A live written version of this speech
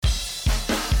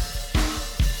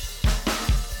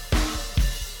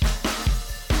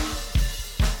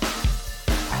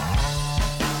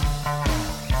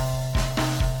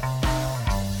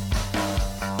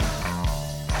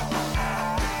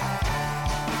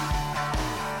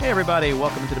Hey, everybody.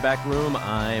 Welcome to the back room.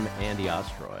 I'm Andy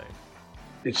Ostroy.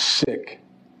 It's sick.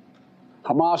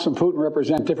 Hamas and Putin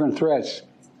represent different threats,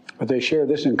 but they share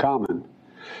this in common.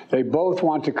 They both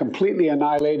want to completely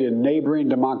annihilate a neighboring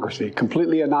democracy,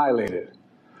 completely annihilate it.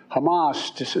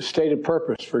 Hamas' stated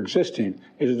purpose for existing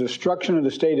is the destruction of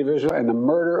the state of Israel and the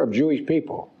murder of Jewish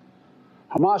people.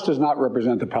 Hamas does not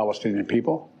represent the Palestinian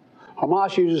people.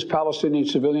 Hamas uses Palestinian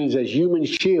civilians as human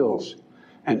shields,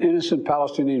 and innocent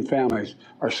Palestinian families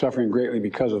are suffering greatly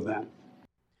because of that.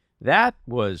 That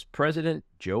was President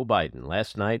Joe Biden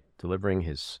last night delivering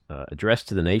his address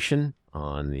to the nation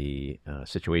on the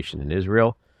situation in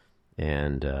Israel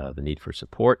and the need for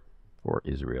support for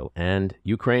Israel and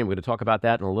Ukraine. We're going to talk about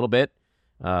that in a little bit.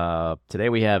 Today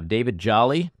we have David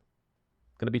Jolly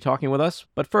going to be talking with us.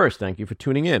 But first, thank you for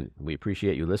tuning in. We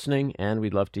appreciate you listening, and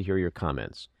we'd love to hear your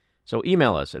comments. So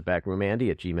email us at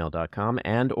backroomandy@gmail.com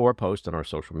and or post on our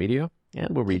social media, and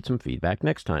we'll read some feedback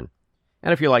next time.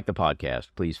 And if you like the podcast,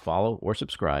 please follow or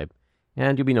subscribe,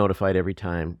 and you'll be notified every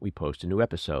time we post a new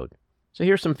episode. So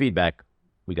here's some feedback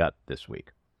we got this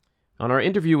week. On our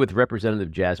interview with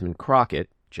Representative Jasmine Crockett,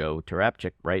 Joe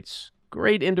Tarapchik writes,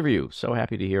 "Great interview. So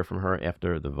happy to hear from her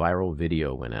after the viral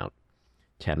video went out."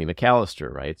 Tammy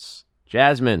McAllister writes,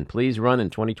 "Jasmine, please run in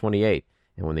 2028.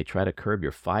 And when they try to curb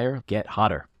your fire, get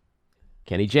hotter."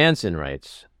 Kenny Jansen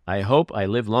writes, "I hope I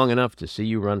live long enough to see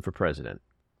you run for president."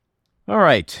 All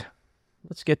right,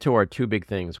 let's get to our two big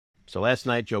things. So last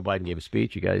night, Joe Biden gave a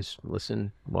speech. You guys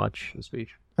listen, watch the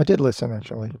speech? I did listen,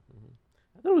 actually.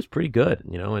 I thought it was pretty good,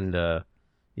 and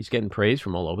he's getting praise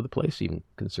from all over the place, even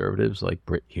conservatives like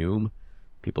Brit Hume,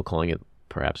 people calling it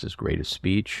perhaps his greatest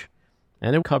speech.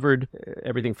 And it covered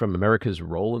everything from America's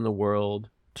role in the world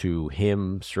to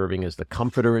him serving as the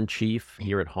comforter-in-chief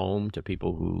here at home to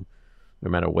people who, no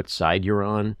matter what side you're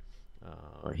on,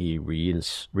 he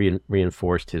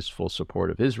reinforced his full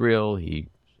support of Israel. He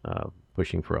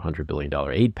pushing for a $100 billion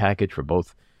aid package for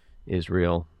both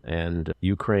Israel and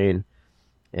Ukraine.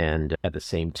 And at the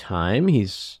same time,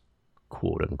 he's,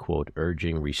 quote unquote,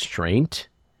 urging restraint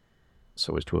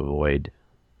so as to avoid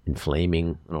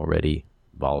inflaming an already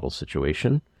volatile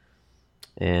situation,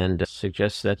 and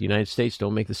suggests that the United States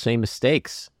don't make the same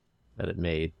mistakes that it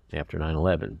made after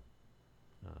 9/11.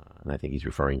 And I think he's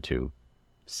referring to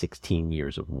 16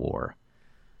 years of war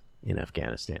in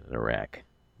Afghanistan and Iraq,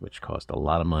 which cost a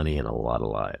lot of money and a lot of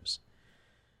lives.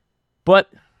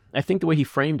 But I think the way he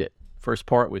framed it, first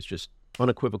part was just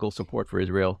unequivocal support for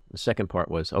Israel. The second part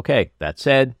was, okay, that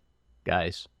said,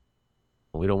 guys,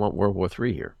 we don't want World War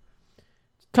III here.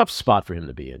 It's a tough spot for him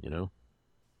to be in,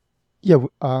 Yeah,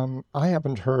 I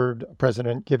haven't heard a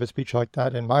president give a speech like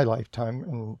that in my lifetime,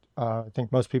 and I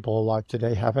think most people alive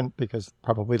today haven't, because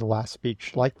probably the last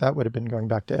speech like that would have been going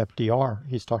back to FDR.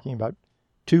 He's talking about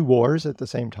two wars at the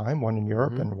same time, one in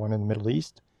Europe and one in the Middle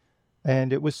East,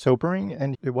 and it was sobering,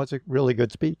 and it was a really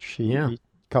good speech. He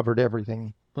covered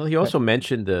everything. Well, he also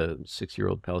mentioned the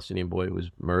 6-year-old Palestinian boy who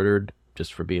was murdered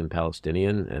just for being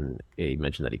Palestinian, and he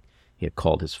mentioned that he had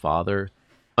called his father.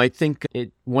 I think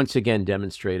it once again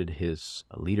demonstrated his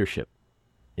leadership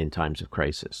in times of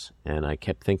crisis. And I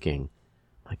kept thinking,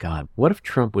 my God, what if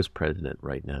Trump was president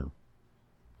right now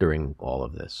during all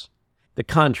of this? The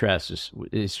contrast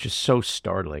is just so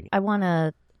startling. I want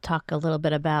to talk a little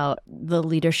bit about the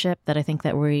leadership that I think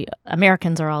that we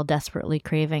Americans are all desperately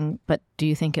craving, but do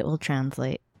you think it will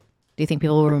translate? Do you think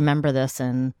people will remember this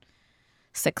in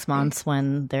 6 months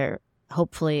when there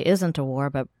hopefully isn't a war,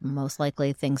 but most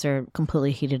likely things are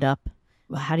completely heated up?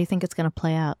 How do you think it's going to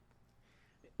play out?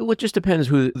 Well, it just depends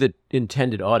who the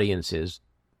intended audience is.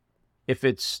 If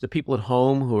it's the people at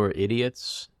home who are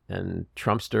idiots and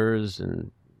Trumpsters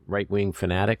and right-wing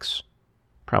fanatics,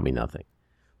 probably nothing.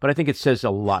 But I think it says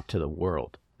a lot to the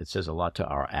world. It says a lot to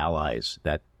our allies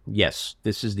that, yes,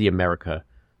 this is the America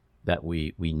that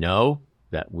we know,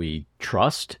 that we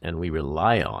trust, and we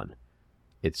rely on.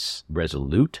 It's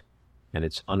resolute, and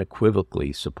it's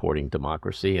unequivocally supporting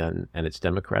democracy and its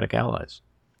democratic allies.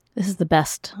 This is the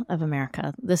best of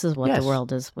America. This is what Yes. the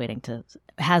world is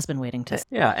has been waiting to.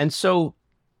 Yeah, and so,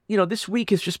 this week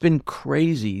has just been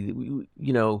crazy.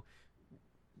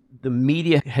 The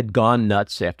media had gone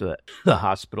nuts after the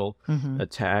hospital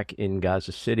attack in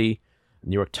Gaza City. The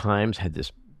New York Times had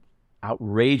this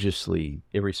outrageously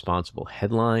irresponsible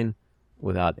headline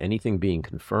without anything being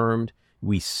confirmed.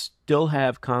 We still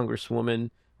have Congresswoman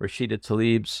Rashida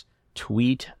Tlaib's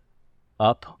tweet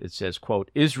up. It says, quote,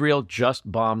 "Israel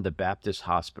just bombed the Baptist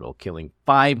hospital, killing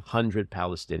 500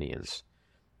 Palestinians."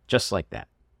 Just like that.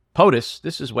 POTUS,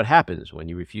 this is what happens when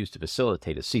you refuse to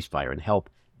facilitate a ceasefire and help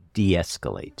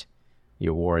de-escalate.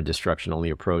 Your war and destruction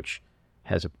only approach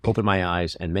has opened my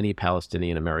eyes, and many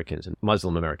Palestinian Americans and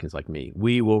Muslim Americans like me.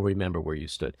 We will remember where you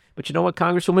stood. But you know what,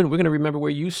 Congresswoman? We're going to remember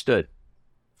where you stood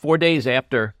 4 days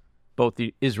after both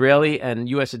the Israeli and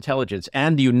U.S. intelligence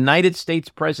and the United States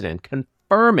president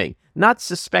confirming, not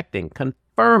suspecting,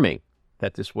 confirming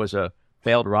that this was a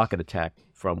failed rocket attack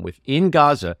from within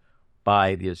Gaza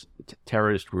by the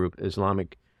terrorist group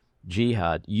Islamic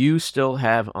Jihad. You still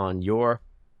have on your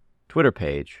Twitter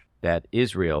page that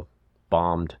Israel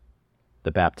bombed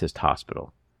the Baptist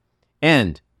hospital.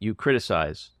 And you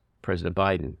criticize President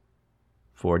Biden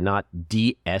for not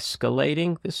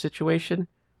de-escalating this situation.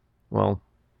 Well,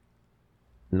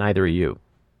 neither are you.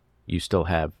 You still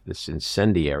have this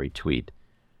incendiary tweet.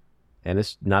 And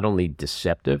it's not only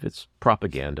deceptive, it's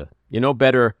propaganda. You're no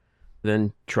better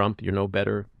than Trump. You're no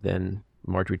better than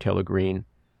Marjorie Taylor Greene.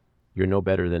 You're no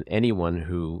better than anyone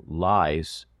who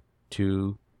lies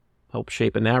to help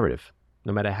shape a narrative,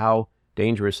 no matter how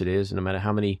dangerous it is, and no matter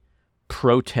how many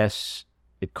protests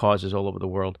it causes all over the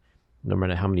world, no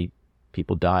matter how many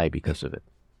people die because of it.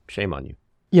 Shame on you.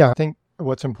 Yeah, I think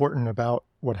what's important about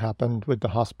what happened with the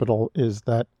hospital is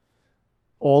that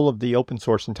all of the open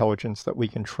source intelligence that we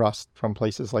can trust from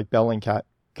places like Bellingcat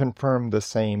confirm the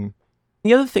same.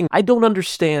 The other thing I don't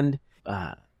understand,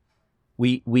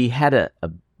 we had a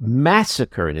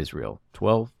massacre in Israel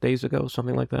 12 days ago,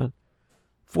 something like that.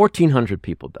 1,400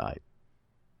 people died.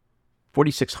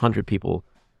 4,600 people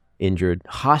injured,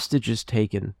 hostages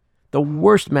taken, the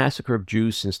worst massacre of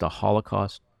Jews since the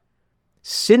Holocaust.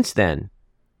 Since then,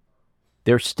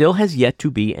 there still has yet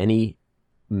to be any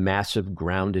massive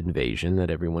ground invasion that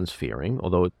everyone's fearing,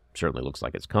 although it certainly looks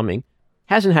like it's coming.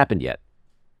 Hasn't happened yet.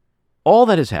 All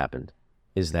that has happened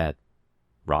is that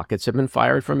rockets have been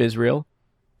fired from Israel,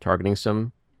 targeting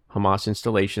some Hamas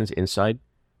installations inside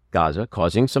Gaza,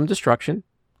 causing some destruction,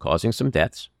 causing some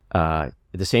deaths. At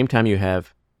the same time, you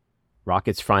have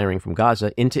rockets firing from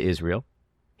Gaza into Israel,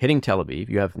 hitting Tel Aviv.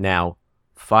 You have now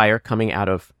fire coming out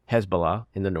of Hezbollah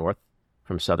in the north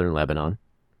from southern Lebanon.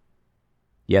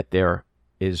 Yet there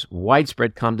is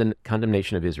widespread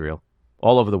condemnation of Israel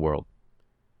all over the world.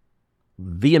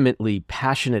 Vehemently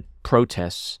passionate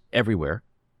protests everywhere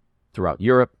throughout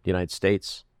Europe, the United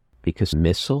States, because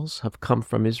missiles have come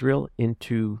from Israel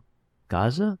into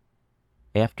Gaza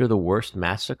after the worst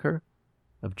massacre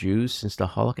of Jews since the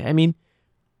Holocaust. I mean,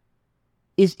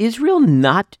 is Israel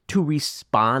not to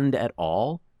respond at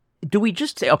all? Do we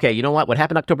just say, okay, you know what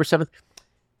happened October 7th?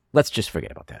 Let's just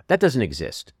forget about that. That doesn't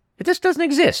exist. It just doesn't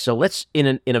exist. So let's,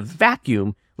 in a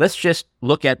vacuum, let's just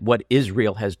look at what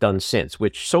Israel has done since,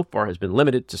 which so far has been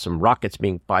limited to some rockets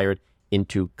being fired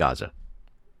into Gaza.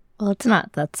 Well, it's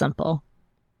not that simple.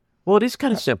 Well, it is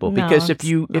kind of simple, because if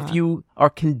you are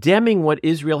condemning what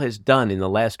Israel has done in the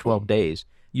last 12 days,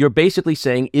 you're basically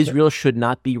saying Israel should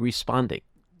not be responding.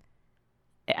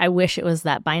 I wish it was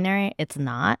that binary. It's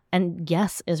not. And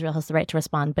yes, Israel has the right to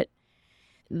respond, but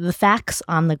the facts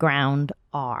on the ground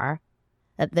are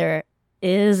that there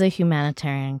is a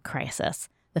humanitarian crisis.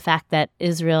 The fact that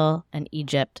Israel and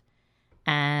Egypt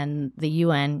and the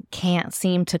UN can't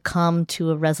seem to come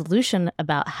to a resolution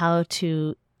about how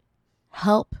to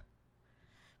help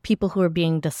people who are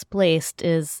being displaced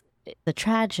is the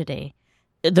tragedy.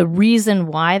 The reason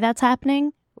why that's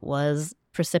happening was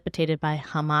precipitated by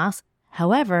Hamas.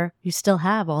 However, you still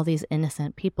have all these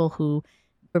innocent people who...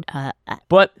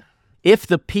 But if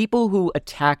the people who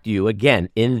attacked you, again,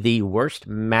 in the worst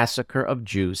massacre of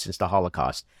Jews since the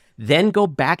Holocaust, then go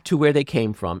back to where they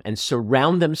came from and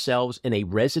surround themselves in a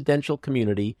residential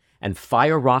community and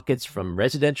fire rockets from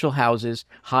residential houses,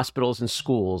 hospitals, and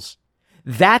schools,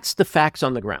 that's the facts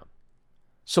on the ground.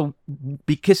 So,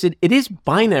 because it is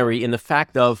binary in the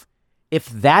fact of, if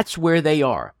that's where they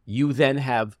are, you then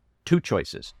have two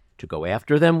choices: to go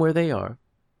after them where they are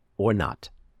or not.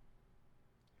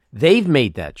 They've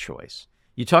made that choice.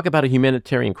 You talk about a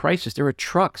humanitarian crisis. There are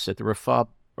trucks at the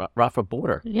Rafah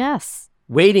border. Yes.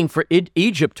 Waiting for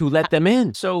Egypt to let them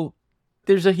in. So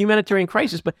there's a humanitarian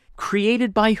crisis, but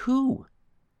created by who?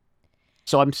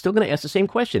 So I'm still going to ask the same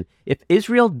question. If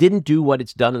Israel didn't do what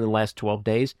it's done in the last 12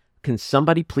 days, can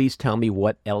somebody please tell me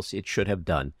what else it should have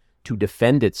done to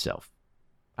defend itself?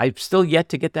 I've still yet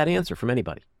to get that answer from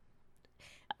anybody.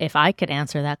 If I could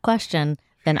answer that question,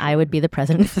 then I would be the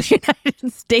president of the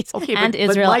United States and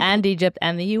Israel and Egypt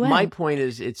and the UN. My point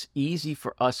is, it's easy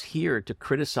for us here to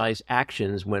criticize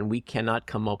actions when we cannot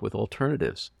come up with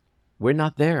alternatives. We're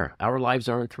not there. Our lives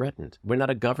aren't threatened. We're not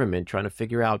a government trying to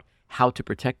figure out how to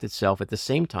protect itself, at the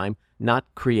same time not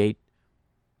create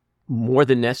more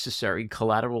than necessary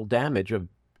collateral damage of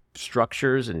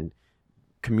structures and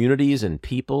communities and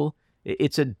people.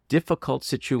 It's a difficult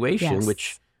situation, Yes.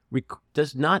 which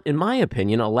does not, in my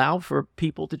opinion, allow for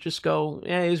people to just go,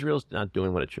 Israel's not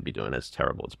doing what it should be doing. That's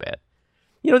terrible. It's bad.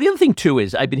 The other thing, too,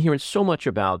 is I've been hearing so much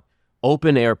about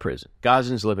open-air prison.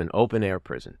 Gazans live in open-air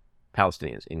prison,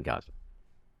 Palestinians in Gaza.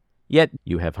 Yet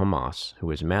you have Hamas, who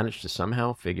has managed to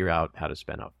somehow figure out how to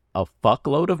spend a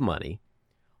fuckload of money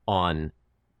on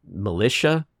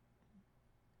militia,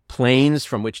 planes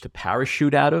from which to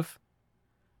parachute out of,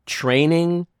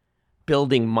 training,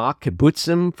 building mock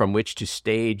kibbutzim from which to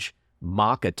stage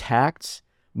mock attacks,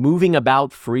 moving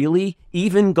about freely,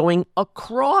 even going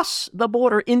across the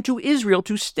border into Israel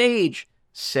to stage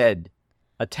said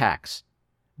attacks.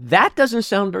 That doesn't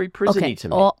sound very prison-y to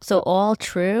me. All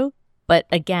true, but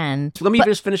again... So let me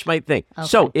just finish my thing. Okay.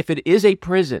 So if it is a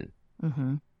prison,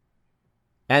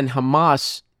 and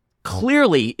Hamas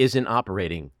clearly isn't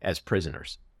operating as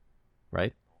prisoners,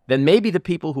 right? Then maybe the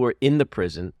people who are in the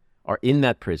prison are in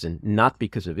that prison not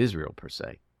because of Israel per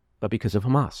se, but because of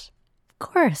Hamas. Of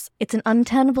course. It's an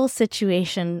untenable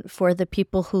situation for the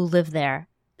people who live there.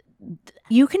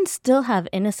 You can still have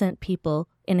innocent people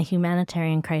in a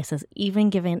humanitarian crisis,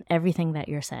 even given everything that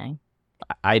you're saying.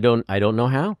 I don't know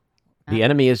how. The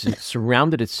enemy has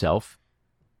surrounded itself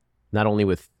not only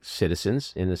with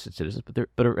citizens, innocent citizens,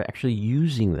 but are actually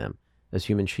using them as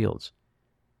human shields.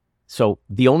 So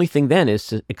the only thing then is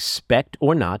to expect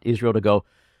or not Israel to go,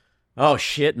 oh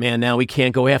shit, man, now we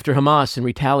can't go after Hamas and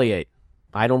retaliate.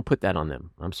 I don't put that on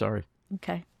them. I'm sorry.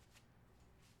 Okay.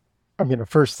 I'm going to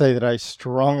first say that I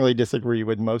strongly disagree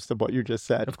with most of what you just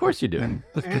said. Of course you do.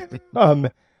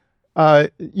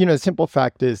 The simple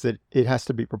fact is that it has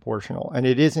to be proportional, and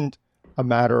it isn't a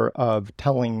matter of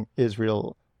telling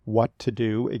Israel what to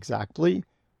do exactly,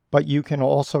 but you can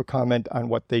also comment on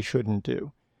what they shouldn't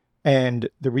do. And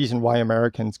the reason why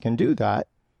Americans can do that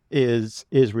is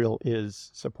Israel is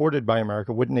supported by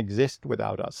America, wouldn't exist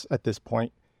without us at this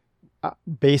point.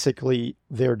 Basically,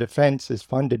 their defense is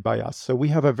funded by us. So we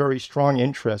have a very strong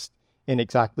interest in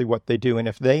exactly what they do. And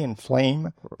if they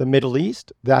inflame the Middle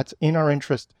East, that's in our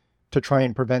interest to try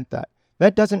and prevent that.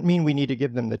 That doesn't mean we need to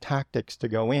give them the tactics to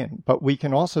go in. But we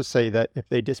can also say that if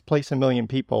they displace 1 million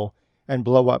people and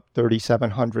blow up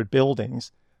 3,700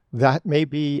 buildings, that may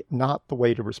be not the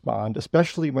way to respond,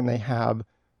 especially when they have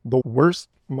the worst,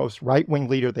 most right-wing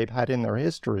leader they've had in their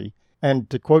history. And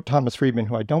to quote Thomas Friedman,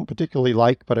 who I don't particularly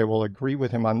like, but I will agree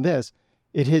with him on this,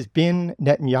 it has been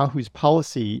Netanyahu's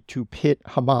policy to pit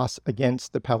Hamas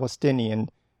against the Palestinian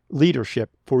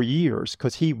leadership for years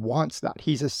because he wants that.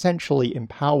 He's essentially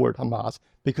empowered Hamas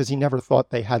because he never thought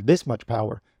they had this much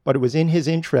power. But it was in his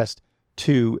interest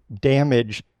to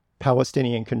damage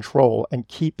Palestinian control and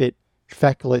keep it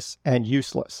feckless and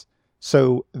useless.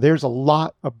 So there's a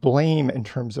lot of blame in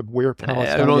terms of where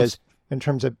Palestine is, in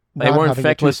terms of not they weren't having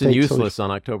feckless and useless solution.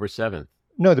 on October 7th.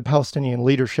 No, the Palestinian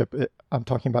leadership, I'm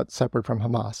talking about separate from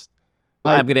Hamas.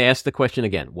 I'm going to ask the question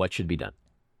again. What should be done?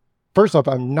 First off,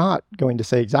 I'm not going to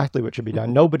say exactly what should be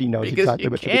done. Nobody knows exactly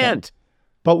what should be done.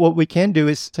 But what we can do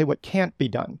is say what can't be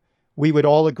done. We would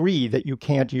all agree that you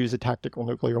can't use a tactical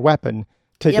nuclear weapon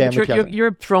to damage Yemen.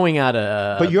 You're throwing out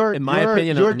in my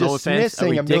opinion, you're no offense, a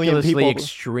ridiculously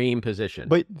extreme position.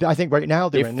 But I think right now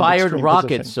they've fired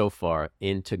rockets so far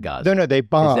into Gaza. No, they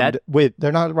bombed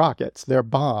they're not rockets, they're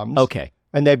bombs. Okay.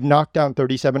 And they've knocked down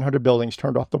 3,700 buildings,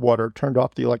 turned off the water, turned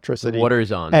off the electricity. The water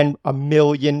is on. And 1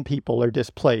 million people are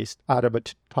displaced out of a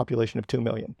population of 2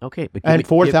 million. Okay. And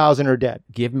 4,000 are dead.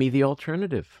 Give me the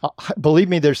alternative. Believe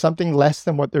me, there's something less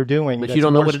than what they're doing. But you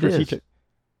don't know what it is.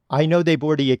 I know they've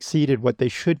already exceeded what they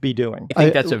should be doing. I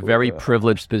think that's a very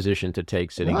privileged position to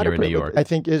take sitting here in New York. I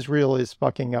think Israel is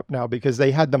fucking up now because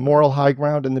they had the moral high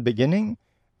ground in the beginning,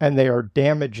 and they are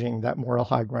damaging that moral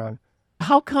high ground.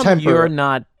 How come you're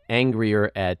not angrier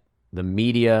at the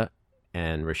media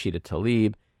and Rashida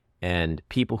Tlaib and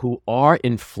people who are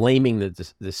inflaming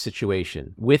the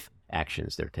situation with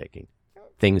actions they're taking,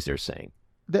 things they're saying?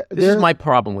 This is my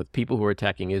problem with people who are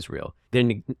attacking Israel.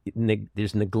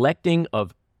 There's neglecting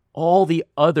of all the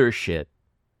other shit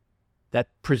that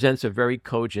presents a very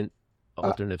cogent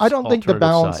alternative. I don't think the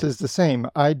balance side. is the same.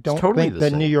 I don't think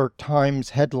the New York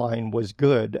Times headline was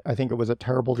good. I think it was a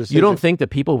terrible decision. You don't think that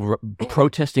people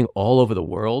protesting all over the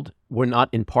world were not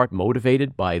in part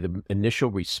motivated by the initial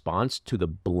response to the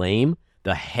blame,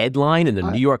 the headline in the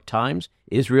New York Times,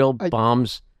 Israel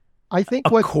bombs... I think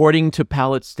according to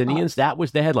Palestinians, that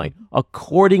was the headline.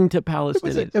 According to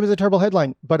Palestinians. It was a terrible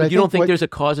headline. But you don't think there's a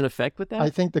cause and effect with that? I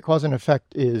think the cause and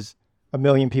effect is 1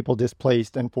 million people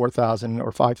displaced and 4,000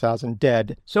 or 5,000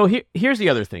 dead. So here's the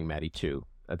other thing, Maddie, too,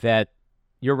 that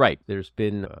you're right. There's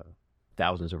been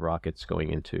thousands of rockets going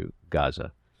into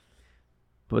Gaza.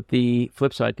 But the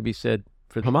flip side could be said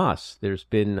for Hamas. There's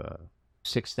been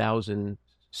 6,000,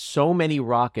 so many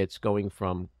rockets going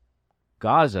from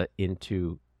Gaza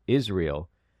into Israel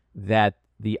that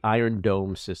the Iron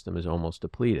Dome system is almost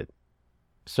depleted.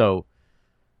 So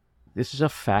this is a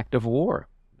fact of war.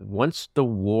 Once the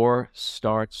war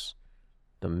starts,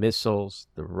 the missiles,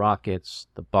 the rockets,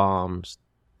 the bombs,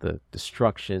 the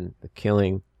destruction, the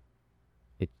killing,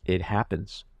 it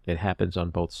happens. It happens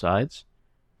on both sides.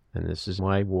 And this is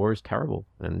why war is terrible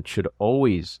and should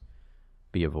always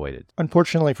be avoided.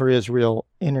 Unfortunately for Israel,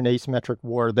 in an asymmetric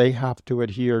war, they have to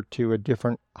adhere to a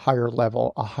different, higher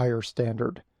level, a higher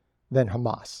standard than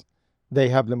Hamas. They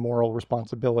have the moral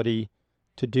responsibility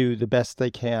to do the best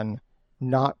they can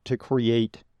not to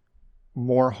create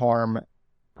more harm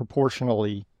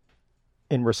proportionally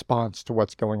in response to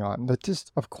what's going on. That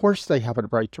just, of course, they have a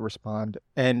right to respond,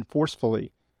 and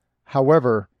forcefully.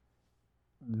 However,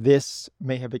 this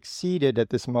may have exceeded at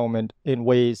this moment in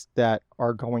ways that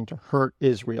are going to hurt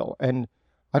Israel. And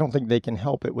I don't think they can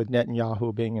help it with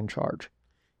Netanyahu being in charge.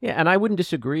 Yeah, and I wouldn't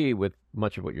disagree with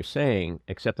much of what you're saying,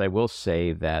 except I will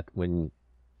say that when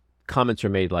comments are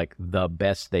made like the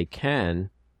best they can,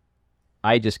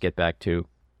 I just get back to,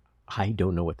 I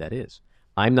don't know what that is.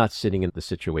 I'm not sitting in the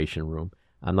Situation Room.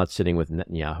 I'm not sitting with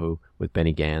Netanyahu, with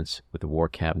Benny Gantz, with the War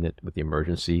Cabinet, with the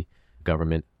emergency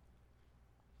government.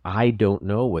 I don't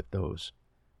know what those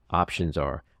options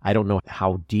are. I don't know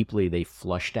how deeply they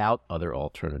flushed out other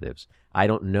alternatives. I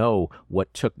don't know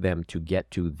what took them to get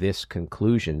to this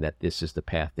conclusion that this is the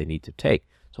path they need to take.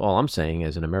 So all I'm saying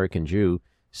as an American Jew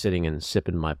sitting and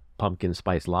sipping my pumpkin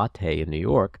spice latte in New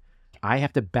York, I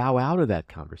have to bow out of that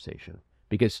conversation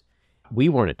because we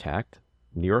weren't attacked.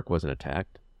 New York wasn't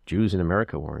attacked. Jews in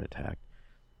America weren't attacked.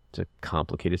 It's a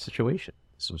complicated situation.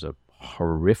 This was a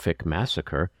horrific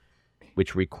massacre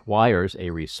which requires a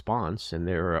response, and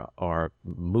there are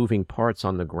moving parts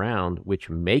on the ground which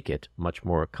make it much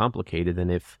more complicated than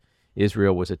if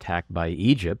Israel was attacked by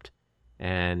Egypt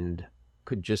and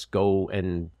could just go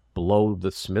and blow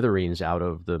the smithereens out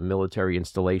of the military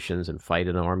installations and fight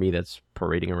an army that's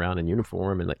parading around in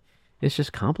uniform. And it's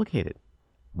just complicated.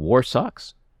 War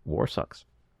sucks. War sucks.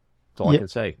 That's all I can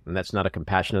say. And that's not a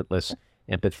compassionateless,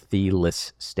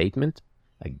 empathyless statement.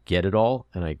 I get it all,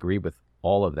 and I agree with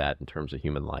all of that in terms of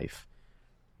human life.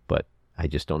 But I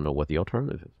just don't know what the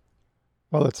alternative is.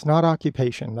 Well, it's not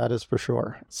occupation, that is for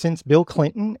sure. Since Bill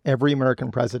Clinton, every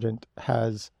American president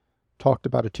has talked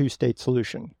about a two-state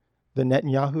solution. The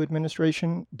Netanyahu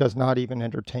administration does not even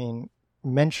entertain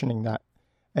mentioning that.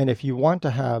 And if you want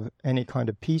to have any kind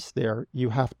of peace there, you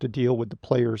have to deal with the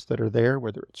players that are there,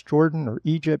 whether it's Jordan or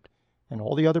Egypt and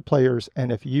all the other players.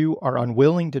 And if you are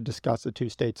unwilling to discuss a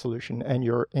two-state solution and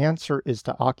your answer is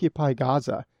to occupy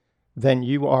Gaza, then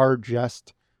you are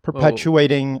just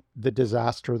perpetuating the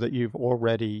disaster that you've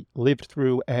already lived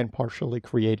through and partially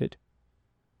created.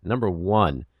 Number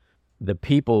one, the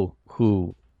people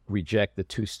who reject the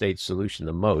two-state solution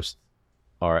the most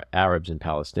are Arabs and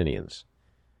Palestinians.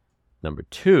 Number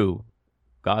two,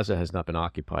 Gaza has not been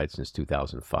occupied since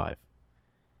 2005.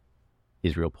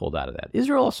 Israel pulled out of that.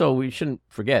 Israel also, we shouldn't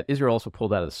forget, Israel also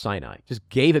pulled out of the Sinai, just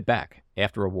gave it back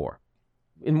after a war.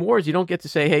 In wars, you don't get to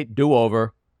say, hey,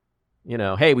 do-over. You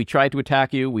know, hey, we tried to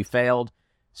attack you, we failed,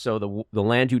 so the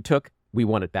land you took, we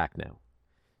want it back now.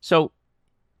 So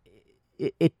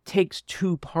it takes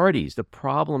two parties. The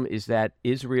problem is that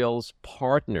Israel's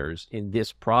partners in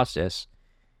this process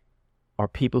are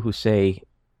people who say,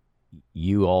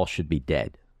 you all should be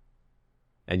dead,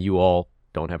 and you all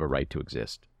don't have a right to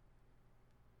exist.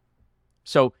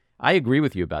 So I agree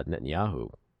with you about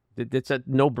Netanyahu. It's a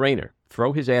no-brainer.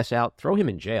 Throw his ass out. Throw him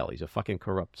in jail. He's a fucking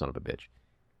corrupt son of a bitch.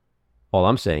 All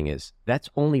I'm saying is that's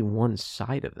only one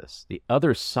side of this. The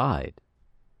other side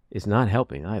is not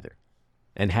helping either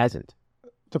and hasn't.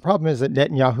 The problem is that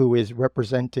Netanyahu is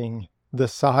representing the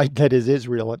side that is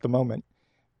Israel at the moment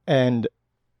and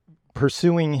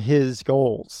pursuing his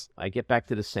goals. I get back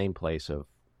to the same place of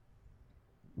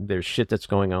there's shit that's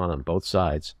going on both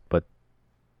sides, but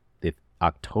if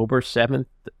October 7th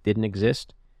didn't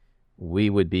exist, we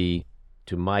would be,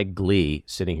 to my glee,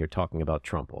 sitting here talking about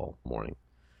Trump all morning.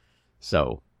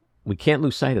 So we can't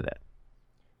lose sight of that.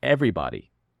 Everybody,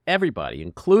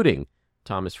 including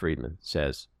Thomas Friedman,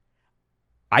 says,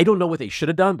 I don't know what they should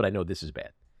have done, but I know this is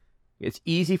bad. It's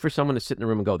easy for someone to sit in the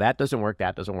room and go, that doesn't work,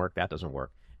 that doesn't work, that doesn't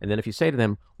work. And then if you say to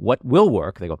them, what will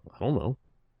work? They go, I don't know.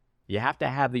 You have to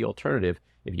have the alternative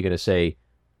if you're going to say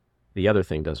the other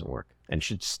thing doesn't work and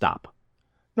should stop.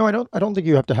 No, I don't think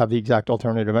you have to have the exact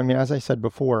alternative. I mean, as I said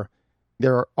before,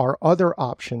 there are other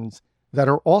options that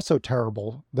are also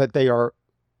terrible that they are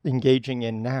engaging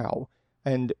in now.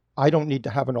 And I don't need to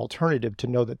have an alternative to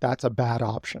know that that's a bad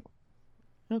option.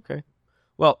 Okay.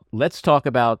 Well, let's talk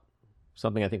about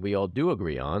something I think we all do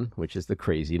agree on, which is the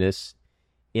craziness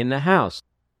in the house.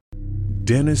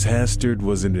 Dennis Hastert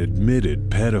was an admitted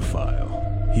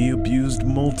pedophile. He abused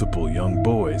multiple young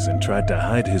boys and tried to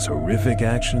hide his horrific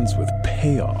actions with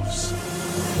payoffs.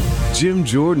 Jim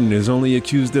Jordan is only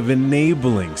accused of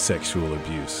enabling sexual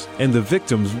abuse, and the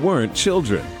victims weren't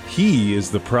children. He is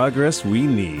the progress we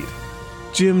need.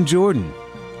 Jim Jordan,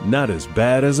 not as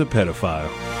bad as a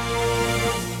pedophile.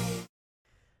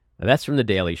 Now, that's from The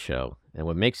Daily Show, and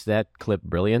what makes that clip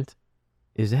brilliant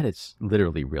is that it's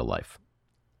literally real life.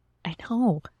 I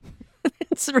know.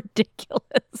 It's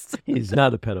ridiculous. He's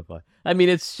not a pedophile. I mean,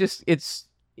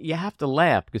 you have to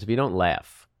laugh, because if you don't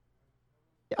laugh.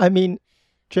 I mean,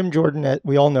 Jim Jordan,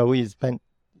 we all know he's spent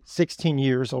 16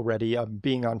 years already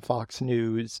being on Fox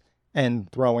News and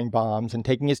throwing bombs and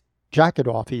taking his jacket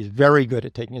off. He's very good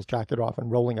at taking his jacket off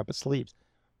and rolling up his sleeves.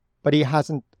 But he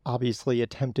hasn't obviously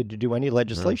attempted to do any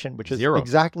legislation, which is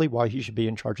exactly why he should be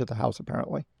in charge of the House,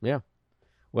 apparently. Yeah.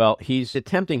 Well, he's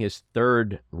attempting his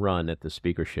third run at the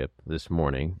speakership this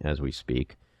morning as we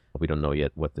speak. We don't know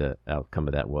yet what the outcome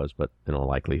of that was, but in all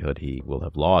likelihood, he will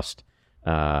have lost.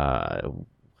 How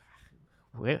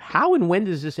and when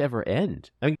does this ever end?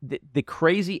 I mean, the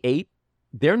crazy eight,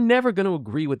 they're never going to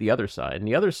agree with the other side. And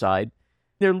the other side,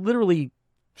 they're literally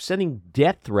sending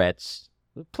death threats.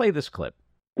 Play this clip.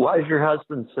 Why is your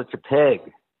husband such a pig?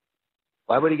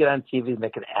 Why would he get on TV and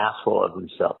make an asshole of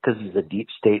himself? Because he's a deep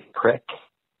state prick?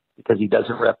 Because he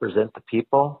doesn't represent the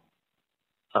people?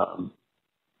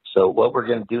 So what we're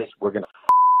going to do is we're going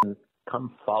to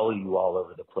come follow you all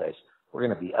over the place. We're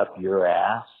going to be up your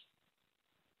ass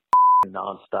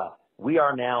nonstop. We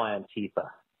are now Antifa.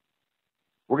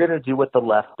 We're going to do what the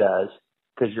left does,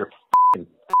 because your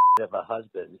of a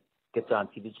husband gets on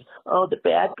TV and says, oh, the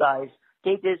bad guys,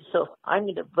 they did, so I'm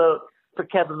going to vote for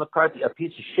Kevin McCarthy, a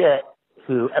piece of shit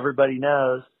who everybody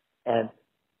knows. And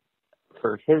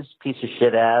for his piece of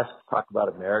shit ass to talk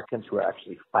about Americans who are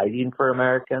actually fighting for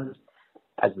Americans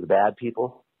as the bad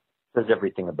people, says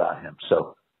everything about him.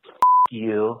 So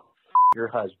you, your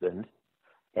husband,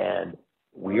 and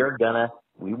we're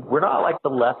not like the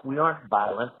left. We aren't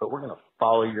violent, but we're going to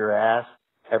follow your ass,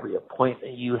 every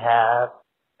appointment you have,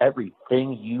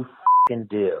 everything you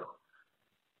do.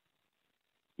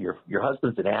 Your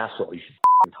husband's an asshole. You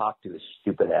should talk to his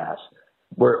stupid ass.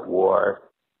 We're at war.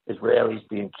 Israelis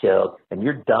being killed, and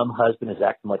your dumb husband is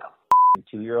acting like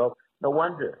a 2-year-old. No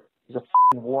wonder. He's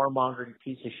a warmongering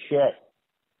piece of shit.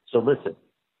 So listen,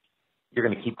 you're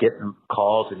going to keep getting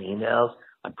calls and emails.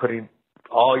 I'm putting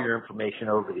all your information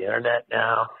over the internet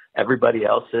now. Everybody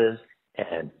else is,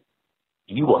 and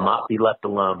you will not be left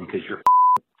alone because your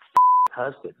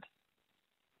husband,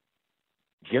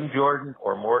 Jim Jordan,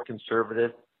 or more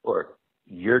conservative, or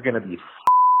you're going to be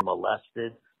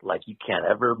molested like you can't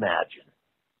ever imagine.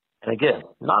 And again,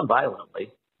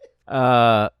 non-violently.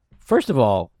 First of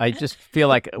all, I just feel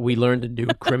like we learned a new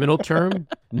criminal term,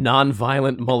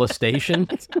 non-violent molestation.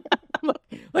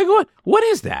 Like what? What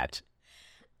is that?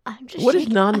 What is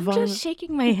non-violent? I'm just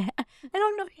shaking my head. I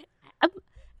don't know. I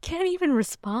can't even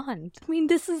respond. I mean,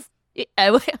 this is.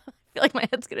 I feel like my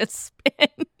head's gonna spin.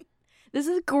 This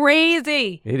is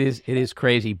crazy. It is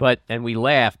crazy, and we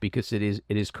laugh because it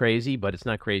is crazy, but it's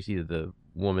not crazy to the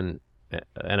woman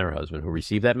and her husband who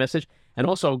received that message. And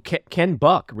also Ken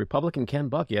Buck, Republican Ken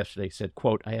Buck, yesterday said,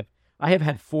 quote, I have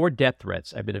had 4 death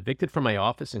threats. I've been evicted from my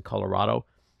office in Colorado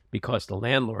because the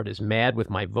landlord is mad with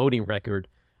my voting record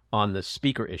on the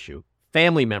speaker issue.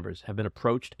 Family members have been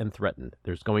approached and threatened.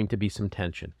 There's going to be some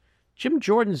tension. Jim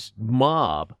Jordan's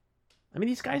mob, I mean,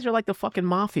 these guys are like the fucking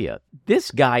mafia.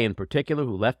 This guy in particular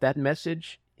who left that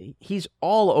message, he's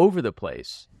all over the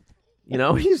place. You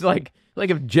know, he's like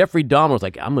if Jeffrey Dahmer was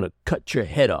like, I'm going to cut your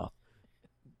head off,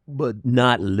 but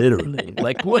not literally.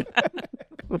 Like what?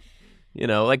 You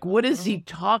know, like what is he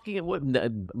talking about?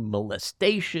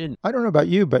 Molestation? I don't know about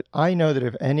you, but I know that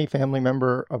if any family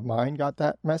member of mine got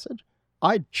that message,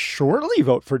 I'd surely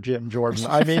vote for Jim Jordan.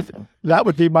 I mean, that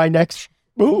would be my next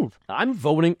move. I'm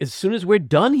voting as soon as we're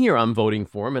done here. I'm voting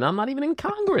for him, and I'm not even in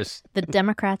Congress. The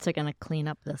Democrats are going to clean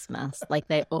up this mess like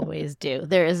they always do.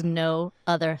 There is no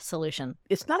other solution.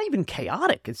 It's not even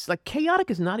chaotic. It's like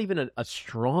chaotic is not even a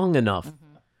strong enough.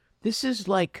 Mm-hmm. This is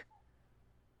like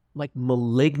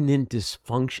malignant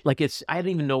dysfunction. Like I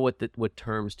don't even know what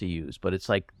terms to use, but it's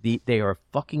like they are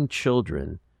fucking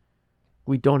children.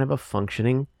 We don't have a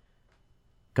functioning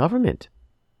government.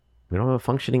 We don't have a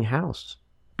functioning House.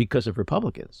 Because of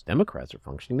Republicans. Democrats are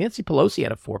functioning. Nancy Pelosi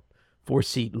had a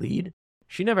four-seat lead.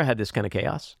 She never had this kind of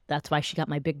chaos. That's why she got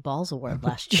my Big Balls Award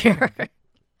last year.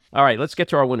 All right, let's get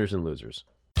to our winners and losers.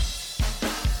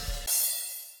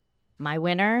 My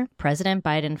winner, President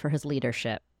Biden for his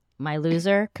leadership. My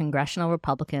loser, congressional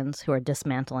Republicans who are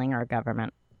dismantling our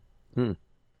government.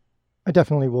 I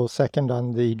definitely will second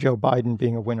on the Joe Biden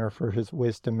being a winner for his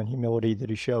wisdom and humility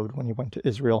that he showed when he went to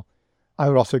Israel. I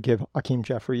would also give Hakeem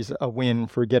Jeffries a win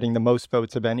for getting the most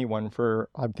votes of anyone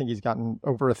I think he's gotten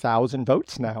over 1,000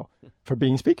 votes now for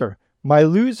being speaker. My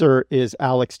loser is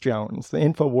Alex Jones, the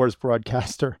InfoWars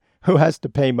broadcaster, who has to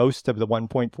pay most of the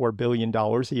 $1.4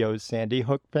 billion he owes Sandy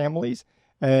Hook families.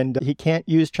 And he can't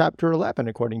use Chapter 11,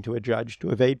 according to a judge,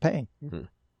 to evade paying.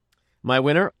 My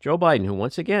winner, Joe Biden, who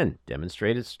once again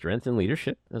demonstrated strength and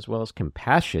leadership, as well as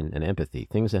compassion and empathy,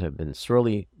 things that have been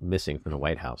sorely missing from the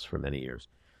White House for many years.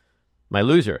 My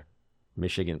loser,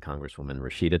 Michigan Congresswoman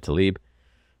Rashida Tlaib,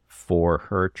 for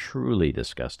her truly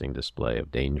disgusting display of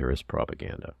dangerous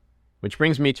propaganda. Which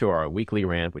brings me to our weekly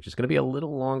rant, which is going to be a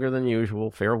little longer than usual,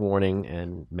 fair warning,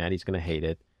 and Maddie's going to hate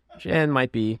it. Jen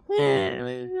might be,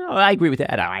 I agree with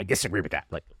that. I disagree with that.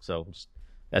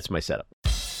 That's my setup.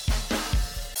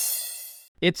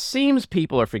 It seems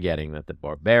people are forgetting that the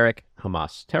barbaric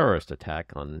Hamas terrorist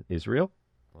attack on Israel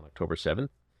on October 7th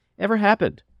ever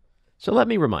happened. So let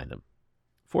me remind them.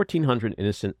 1,400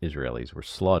 innocent Israelis were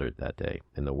slaughtered that day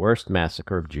in the worst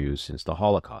massacre of Jews since the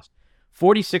Holocaust.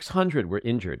 4,600 were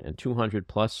injured and 200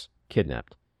 plus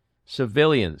kidnapped.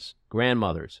 Civilians,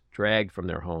 grandmothers, dragged from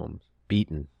their homes,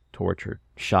 beaten, tortured,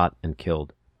 shot, and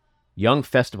killed. Young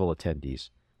festival attendees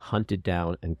hunted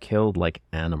down and killed like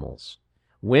animals.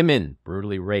 Women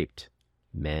brutally raped.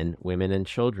 Men, women, and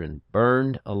children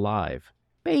burned alive.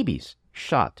 Babies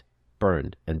shot,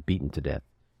 burned, and beaten to death.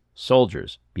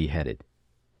 Soldiers beheaded.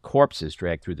 Corpses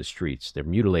dragged through the streets, their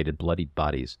mutilated, bloodied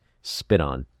bodies spit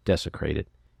on, desecrated,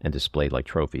 and displayed like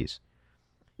trophies.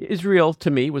 Israel,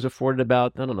 to me, was afforded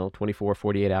about, 24,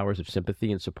 48 hours of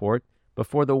sympathy and support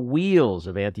before the wheels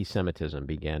of anti-Semitism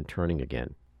began turning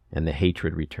again, and the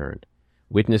hatred returned.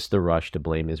 Witness the rush to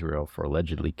blame Israel for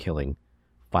allegedly killing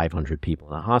 500 people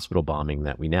in a hospital bombing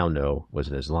that we now know was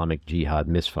an Islamic Jihad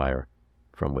misfire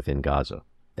from within Gaza.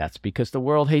 That's because the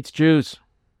world hates Jews.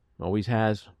 Always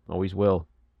has, always will.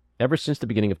 Ever since the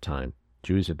beginning of time,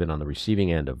 Jews have been on the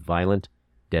receiving end of violent,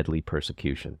 deadly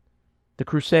persecution. The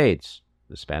Crusades,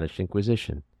 the Spanish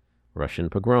Inquisition, Russian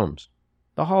pogroms,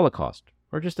 the Holocaust,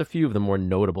 are just a few of the more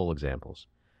notable examples.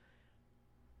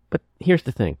 But here's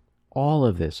the thing. All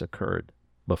of this occurred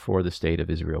before the State of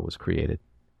Israel was created,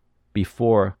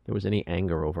 before there was any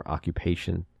anger over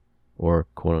occupation or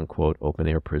quote-unquote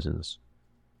open-air prisons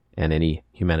and any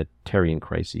humanitarian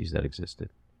crises that existed.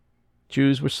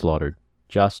 Jews were slaughtered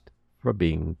just for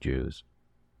being Jews.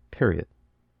 Period.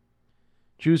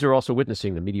 Jews are also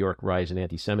witnessing the meteoric rise in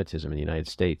anti-Semitism in the United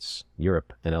States,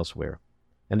 Europe, and elsewhere,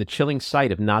 and the chilling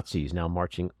sight of Nazis now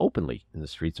marching openly in the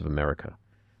streets of America.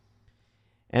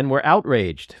 And we're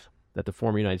outraged that the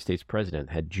former United States president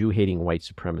had Jew-hating white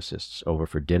supremacists over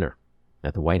for dinner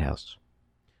at the White House.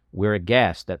 We're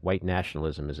aghast that white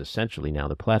nationalism is essentially now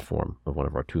the platform of one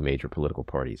of our two major political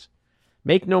parties.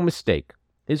 Make no mistake,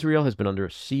 Israel has been under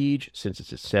siege since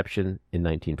its inception in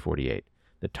 1948,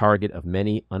 the target of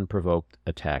many unprovoked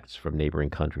attacks from neighboring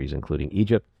countries, including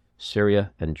Egypt,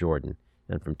 Syria, and Jordan,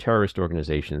 and from terrorist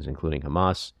organizations including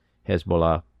Hamas,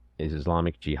 Hezbollah,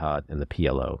 Islamic Jihad, and the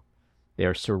PLO. They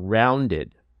are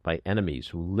surrounded by enemies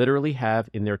who literally have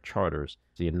in their charters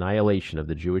the annihilation of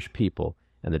the Jewish people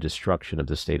and the destruction of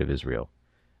the State of Israel.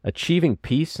 Achieving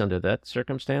peace under that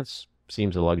circumstance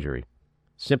seems a luxury.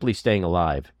 Simply staying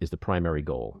alive is the primary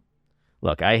goal.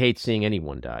 Look, I hate seeing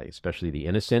anyone die, especially the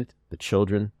innocent, the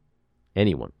children,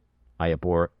 anyone. I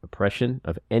abhor oppression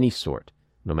of any sort,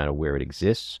 no matter where it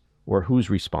exists or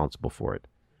who's responsible for it.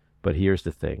 But here's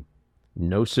the thing.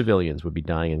 No civilians would be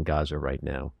dying in Gaza right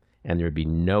now, and there would be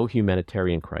no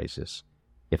humanitarian crisis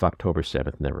if October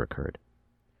 7th never occurred.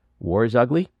 War is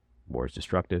ugly, war is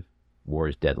destructive, war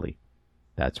is deadly.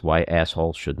 That's why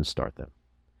assholes shouldn't start them.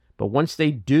 But once they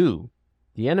do,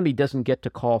 the enemy doesn't get to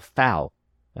call foul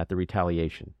at the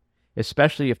retaliation,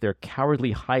 especially if they're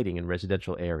cowardly hiding in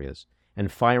residential areas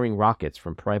and firing rockets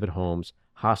from private homes,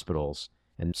 hospitals,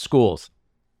 and schools.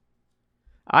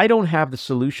 I don't have the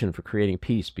solution for creating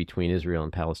peace between Israel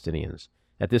and Palestinians.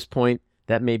 At this point,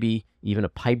 that may be even a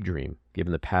pipe dream,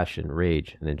 given the passion,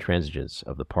 rage, and intransigence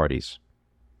of the parties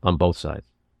on both sides.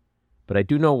 But I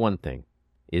do know one thing.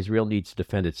 Israel needs to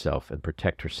defend itself and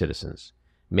protect her citizens,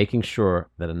 making sure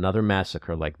that another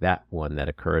massacre like that one that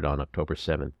occurred on October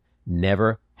 7th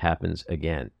never happens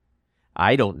again.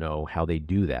 I don't know how they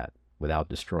do that without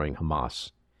destroying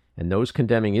Hamas, and those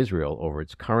condemning Israel over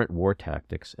its current war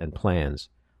tactics and plans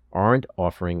aren't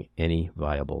offering any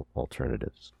viable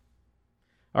alternatives.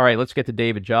 All right, let's get to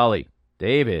David Jolly.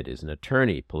 David is an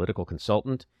attorney, political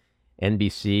consultant,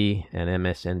 NBC and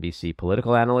MSNBC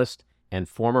political analyst, and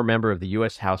former member of the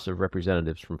U.S. House of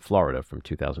Representatives from Florida from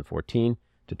 2014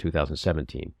 to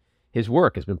 2017. His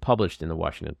work has been published in The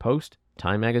Washington Post,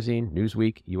 Time Magazine,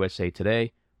 Newsweek, USA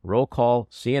Today, Roll Call,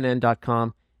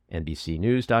 CNN.com,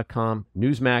 NBCNews.com,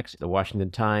 Newsmax, The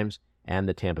Washington Times, and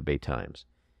the Tampa Bay Times.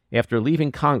 After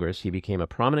leaving Congress, he became a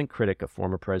prominent critic of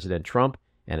former President Trump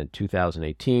and in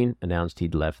 2018 announced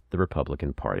he'd left the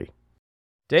Republican Party.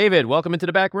 David, welcome into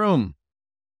the back room.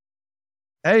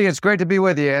 Hey, it's great to be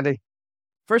with you, Andy.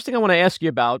 First thing I want to ask you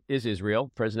about is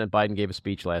Israel. President Biden gave a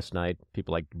speech last night.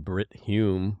 People like Brit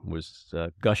Hume was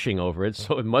gushing over it,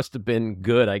 so it must have been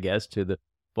good, I guess, to the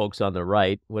folks on the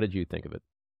right. What did you think of it?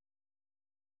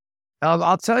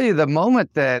 I'll tell you, the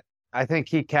moment that I think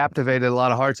he captivated a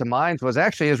lot of hearts and minds was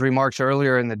actually his remarks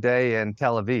earlier in the day in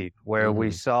Tel Aviv, where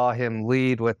we saw him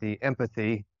lead with the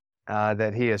empathy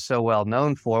that he is so well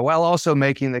known for, while also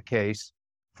making the case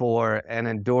for an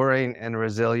enduring and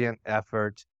resilient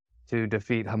effort to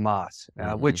defeat Hamas,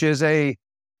 which is I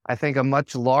think, a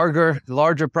much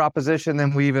larger proposition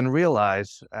than we even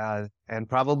realize, and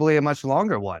probably a much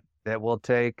longer one that will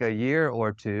take a year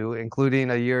or two,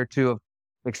 including a year or two of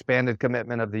expanded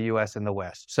commitment of the U.S. in the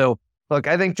West. So, look,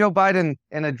 I think Joe Biden,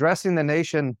 in addressing the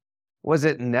nation, was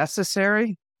it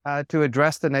necessary to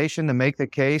address the nation to make the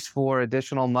case for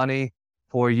additional money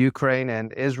for Ukraine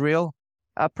and Israel?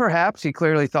 Perhaps he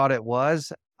clearly thought it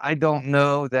was. I don't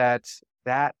know that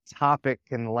topic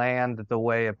can land the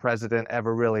way a president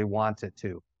ever really wants it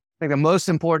to. I think the most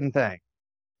important thing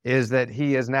is that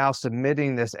he is now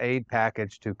submitting this aid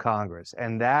package to Congress.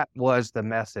 And that was the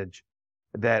message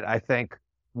that I think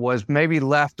was maybe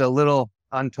left a little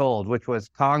untold, which was,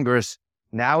 Congress,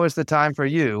 now is the time for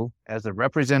you, as the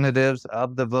representatives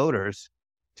of the voters,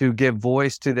 to give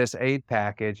voice to this aid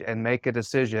package and make a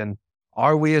decision.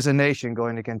 Are we as a nation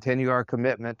going to continue our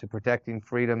commitment to protecting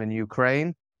freedom in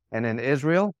Ukraine and in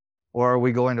Israel, or are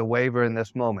we going to waver in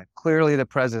this moment? Clearly, the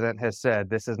president has said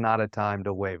this is not a time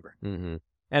to waver. Mm-hmm.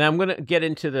 And I'm going to get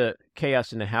into the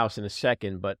chaos in the House in a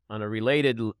second, but on a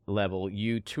related level,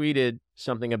 you tweeted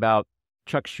something about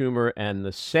Chuck Schumer and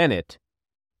the Senate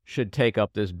should take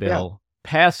up this bill,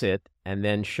 pass it, and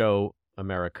then show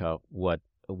America what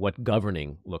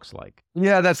governing looks like.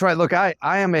 Yeah, that's right. Look, I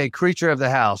am a creature of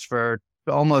the House. For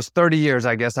almost 30 years,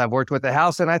 I guess, I've worked with the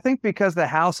House. And I think because the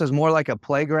House is more like a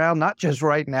playground, not just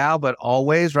right now, but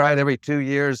always, right? Every 2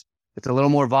 years, it's a little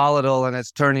more volatile and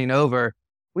it's turning over.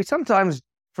 We sometimes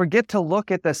forget to look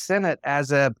at the Senate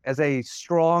as a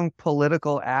strong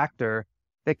political actor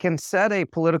that can set a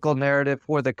political narrative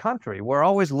for the country. We're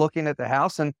always looking at the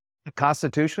House, and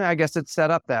constitutionally, I guess it's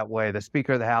set up that way. The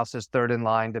Speaker of the House is third in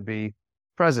line to be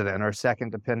president, or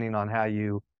second, depending on how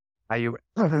you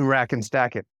rack and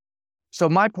stack it. So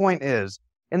my point is,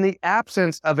 in the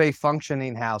absence of a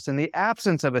functioning House, in the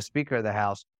absence of a Speaker of the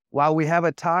House, while we have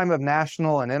a time of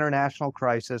national and international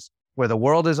crisis where the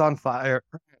world is on fire,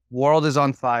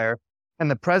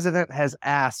 and the president has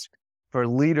asked for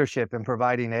leadership in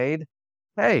providing aid,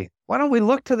 hey, why don't we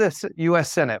look to the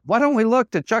U.S. Senate? Why don't we look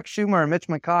to Chuck Schumer and Mitch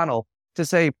McConnell to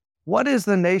say, what is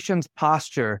the nation's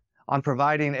posture on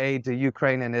providing aid to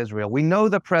Ukraine and Israel? We know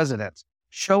the presidents.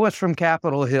 Show us from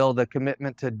Capitol Hill the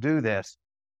commitment to do this.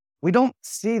 We don't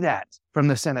see that from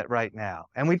the Senate right now.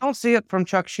 And we don't see it from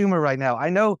Chuck Schumer right now. I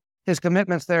know his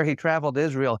commitments there. He traveled to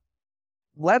Israel.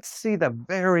 Let's see the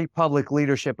very public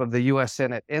leadership of the U.S.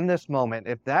 Senate in this moment.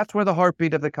 If that's where the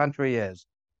heartbeat of the country is,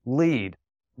 lead.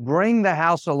 Bring the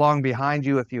House along behind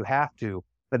you if you have to.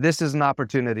 But this is an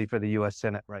opportunity for the U.S.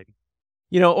 Senate right now.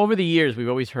 You know, over the years, we've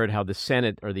always heard how the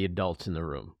Senate are the adults in the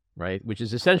room, right? Which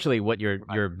is essentially what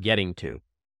you're getting to.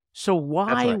 So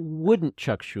why wouldn't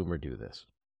Chuck Schumer do this?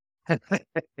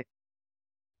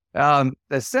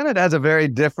 The Senate has a very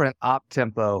different op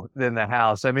tempo than the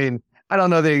House. I mean, I don't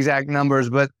know the exact numbers,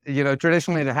 but, you know,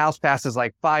 traditionally the House passes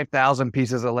like 5,000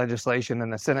 pieces of legislation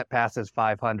and the Senate passes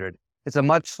 500. It's a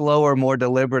much slower, more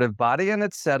deliberative body, and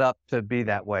it's set up to be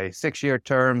that way. 6-year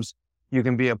terms, you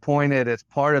can be appointed as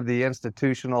part of the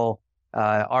institutional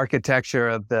architecture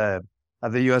of the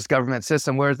U.S. government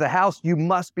system, whereas the House, you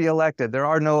must be elected. There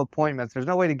are no appointments. There's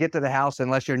no way to get to the House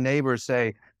unless your neighbors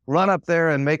say, run up there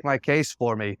and make my case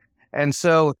for me. And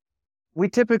so we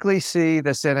typically see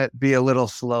the Senate be a little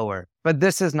slower, but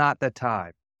this is not the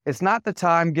time. It's not the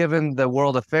time given the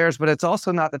world affairs, but it's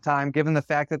also not the time given the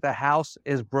fact that the House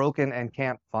is broken and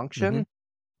can't function.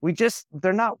 Mm-hmm.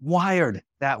 They're not wired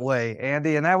that way,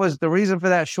 Andy. And that was the reason for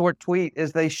that short tweet,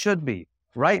 is they should be.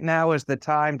 Right now is the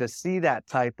time to see that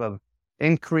type of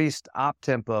increased op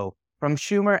tempo from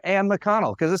Schumer and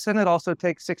McConnell, because the Senate also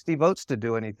takes 60 votes to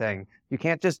do anything. You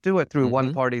can't just do it through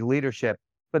one party leadership.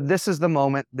 But this is the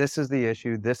moment, this is the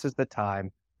issue, this is the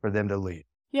time for them to lead.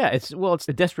 Yeah, it's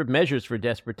the desperate measures for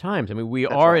desperate times. I mean, we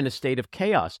are in a state of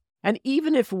chaos. And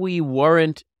even if we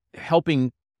weren't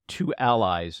helping two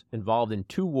allies involved in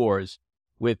two wars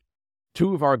with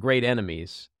two of our great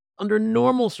enemies, under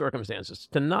normal circumstances,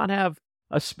 to not have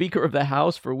a Speaker of the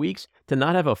House for weeks, to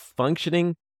not have a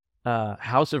functioning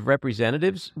House of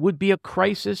Representatives would be a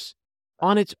crisis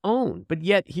on its own. But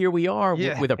yet here we are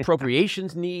with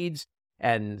appropriations needs,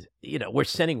 and we're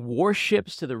sending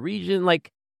warships to the region.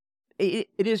 Like it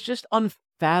is just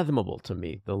unfathomable to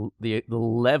me, the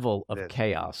level of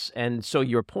chaos. And so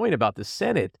your point about the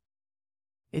Senate,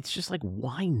 it's just like,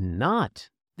 why not?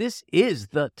 This is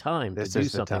the time to do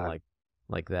something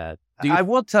like that. I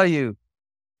will tell you,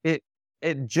 it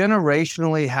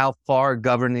generationally how far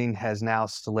governing has now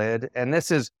slid, and this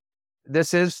is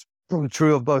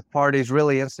true of both parties,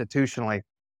 really institutionally.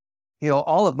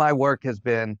 All of my work has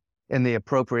been in the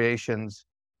appropriations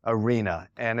arena,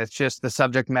 and it's just the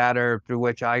subject matter through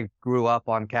which I grew up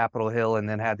on Capitol Hill and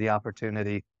then had the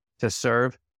opportunity to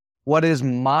serve. What is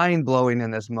mind-blowing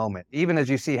in this moment, even as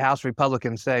you see House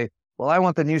Republicans say, well, I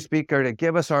want the new speaker to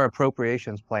give us our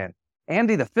appropriations plan.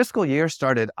 Andy, the fiscal year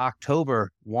started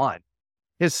October 1.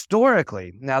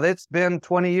 Historically, now it's been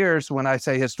 20 years, when I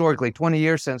say historically, 20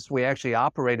 years since we actually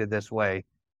operated this way,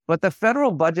 but the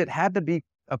federal budget had to be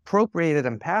appropriated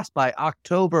and passed by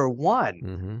October 1.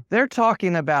 Mm-hmm. They're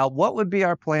talking about what would be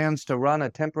our plans to run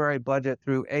a temporary budget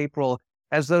through April,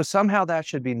 as though somehow that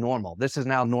should be normal. This is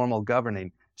now normal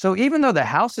governing. So even though the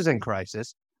House is in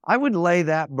crisis, I would lay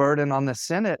that burden on the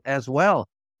Senate as well.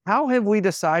 How have we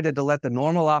decided to let the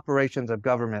normal operations of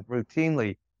government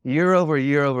routinely, year over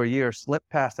year over year, slip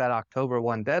past that October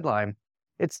 1 deadline?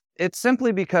 It's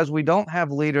simply because we don't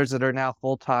have leaders that are now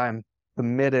full-time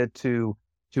committed to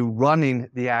running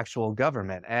the actual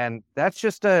government. And that's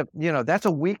just that's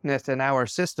a weakness in our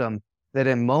system that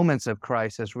in moments of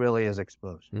crisis really is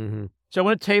exposed. Mm-hmm. So I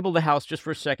want to table the House just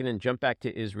for a second and jump back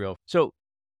to Israel. So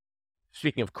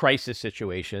speaking of crisis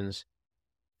situations,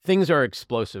 things are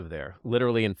explosive there,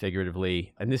 literally and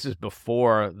figuratively. And this is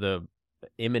before the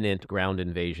imminent ground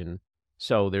invasion.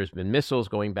 So there's been missiles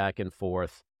going back and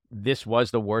forth. This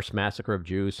was the worst massacre of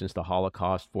Jews since the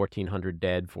Holocaust, 1,400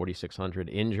 dead, 4,600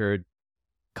 injured,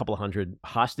 a couple of hundred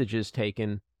hostages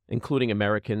taken, including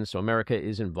Americans. So America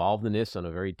is involved in this in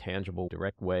a very tangible,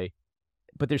 direct way.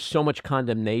 But there's so much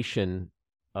condemnation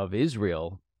of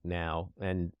Israel now,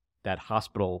 and that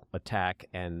hospital attack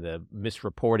and the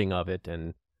misreporting of it,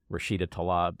 and Rashida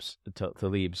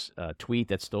Tlaib's tweet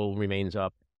that still remains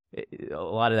up. A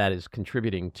lot of that is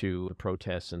contributing to the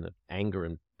protests and the anger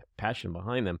and passion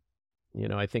behind them.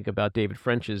 I think about David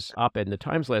French's op-ed in the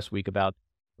Times last week about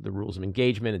the rules of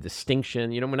engagement and distinction.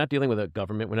 We're not dealing with a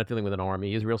government. We're not dealing with an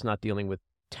army. Israel's not dealing with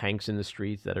tanks in the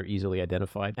streets that are easily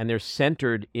identified. And they're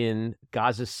centered in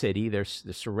Gaza City. They're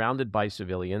surrounded by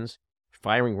civilians,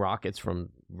 firing rockets from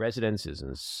residences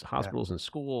and hospitals and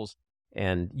schools,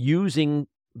 and using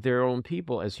their own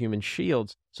people as human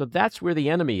shields. So that's where the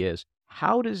enemy is.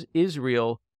 How does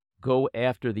Israel go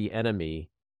after the enemy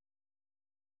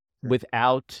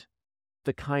without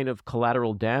the kind of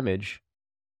collateral damage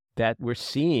that we're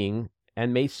seeing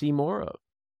and may see more of?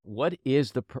 What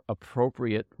is the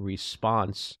appropriate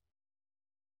response?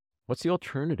 What's the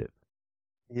alternative?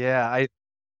 Yeah,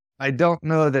 I don't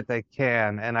know that they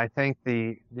can. And I think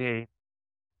the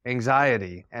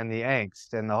anxiety and the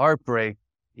angst and the heartbreak,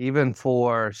 even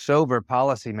for sober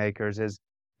policymakers, is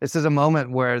this is a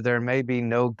moment where there may be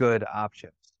no good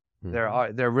options.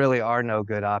 Mm-hmm. There really are no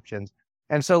good options.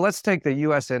 And so let's take the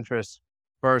U.S. interests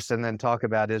first and then talk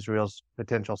about Israel's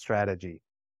potential strategy.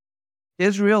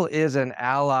 Israel is an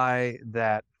ally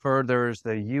that furthers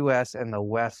the U.S. and the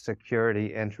West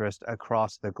security interest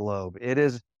across the globe. It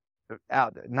is,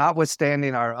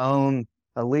 notwithstanding our own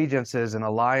allegiances and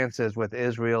alliances with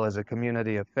Israel as a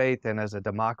community of faith and as a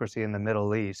democracy in the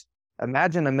Middle East,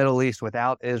 imagine a Middle East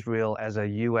without Israel as a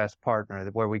U.S. partner,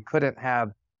 where we couldn't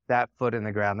have that foot in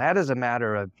the ground. That is a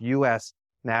matter of U.S.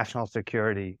 national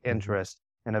security interest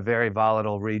in a very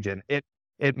volatile region.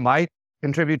 It might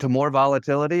contribute to more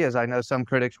volatility, as I know some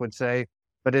critics would say,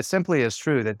 but it simply is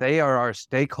true that they are our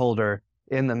stakeholder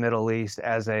in the Middle East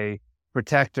as a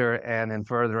protector and in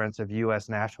furtherance of U.S.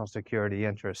 national security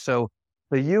interests. So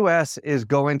the U.S. is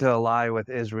going to ally with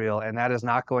Israel, and that is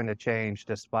not going to change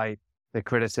despite the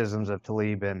criticisms of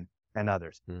Tlaib and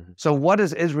others. Mm-hmm. So what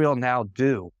does Israel now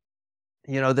do?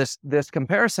 This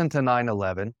comparison to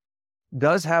 9/11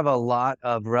 does have a lot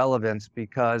of relevance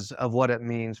because of what it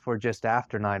means for just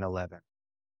after 9/11.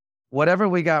 whatever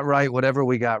we got right, whatever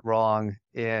we got wrong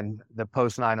in the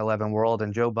post 9/11 world,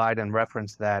 and Joe Biden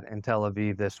referenced that in Tel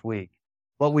Aviv this week.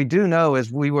 What we do know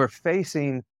is we were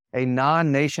facing a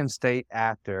non-nation state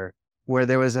actor where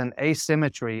there was an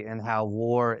asymmetry in how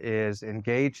war is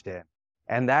engaged in.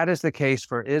 And that is the case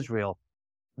for Israel.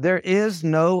 There is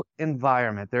no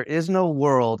environment, there is no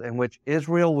world in which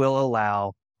Israel will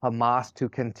allow Hamas to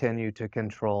continue to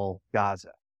control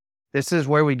Gaza. This is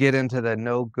where we get into the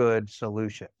no good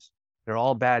solutions. They're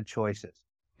all bad choices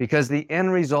because the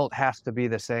end result has to be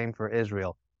the same for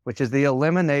Israel, which is the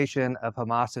elimination of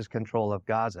Hamas's control of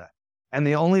Gaza. And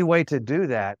the only way to do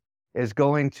that is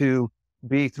going to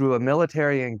be through a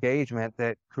military engagement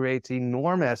that creates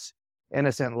enormous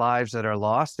innocent lives that are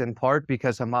lost, in part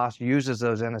because Hamas uses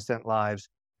those innocent lives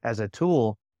as a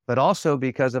tool, but also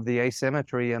because of the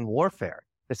asymmetry in warfare.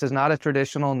 This is not a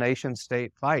traditional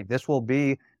nation-state fight. This will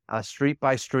be a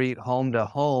street-by-street,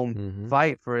 home-to-home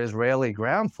fight for Israeli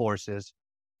ground forces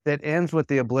that ends with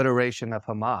the obliteration of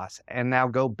Hamas. And now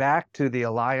go back to the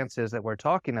alliances that we're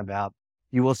talking about.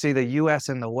 You will see the U.S.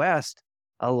 and the West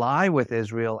ally with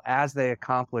Israel as they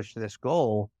accomplish this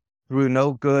goal through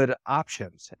no good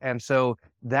options. And so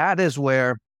that is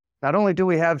where not only do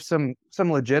we have some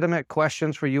legitimate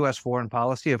questions for U.S. foreign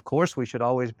policy, of course, we should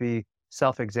always be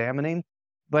self-examining,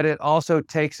 but it also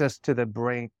takes us to the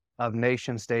brink of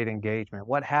nation-state engagement.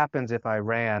 What happens if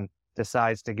Iran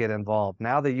decides to get involved?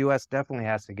 Now the U.S. definitely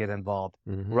has to get involved.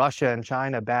 Russia and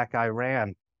China back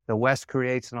Iran. The West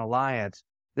creates an alliance.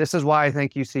 This is why I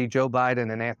think you see Joe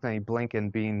Biden and Anthony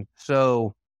Blinken being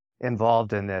so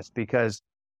involved in this, because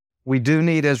we do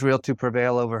need Israel to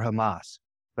prevail over Hamas,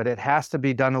 but it has to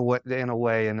be done in a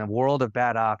way, in a world of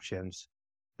bad options,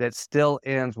 that still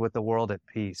ends with the world at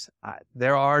peace.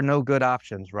 There are no good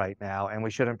options right now, and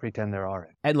we shouldn't pretend there aren't.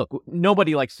 And look,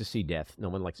 nobody likes to see death. No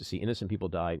one likes to see innocent people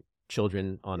die,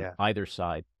 children on either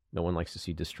side. No one likes to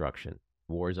see destruction.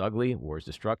 War is ugly. War is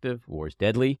destructive. War is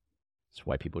deadly. That's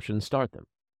why people shouldn't start them.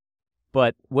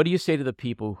 But what do you say to the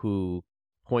people who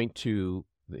point to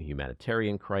the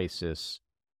humanitarian crisis,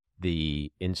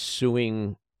 the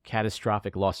ensuing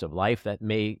catastrophic loss of life that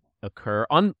may occur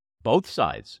on both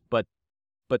sides? But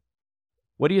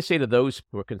what do you say to those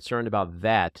who are concerned about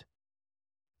that?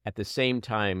 At the same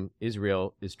time,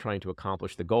 Israel is trying to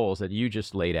accomplish the goals that you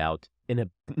just laid out in a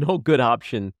no good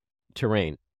option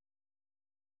terrain.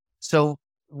 So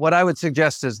what I would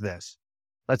suggest is this.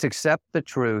 Let's accept the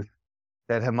truth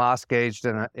that Hamas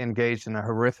engaged in a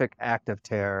horrific act of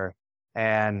terror,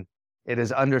 and it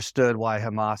is understood why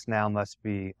Hamas now must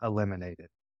be eliminated.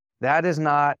 That is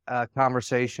not a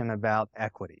conversation about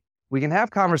equity. We can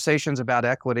have conversations about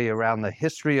equity around the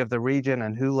history of the region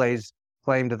and who lays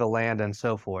claim to the land and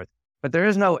so forth. But there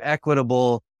is no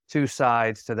equitable two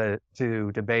sides to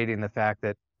debating the fact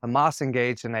that Hamas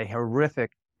engaged in a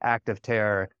horrific act of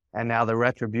terror, and now the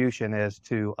retribution is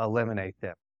to eliminate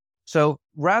them. So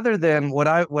rather than what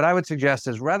I would suggest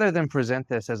is, rather than present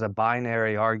this as a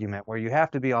binary argument where you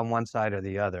have to be on one side or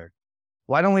the other,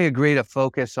 why don't we agree to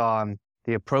focus on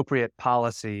the appropriate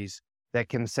policies that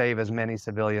can save as many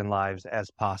civilian lives as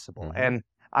possible? And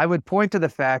I would point to the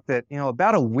fact that,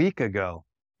 about a week ago,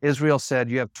 Israel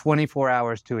said you have 24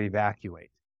 hours to evacuate.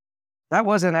 That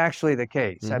wasn't actually the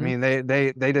case. I mean,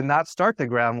 they did not start the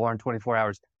ground war in 24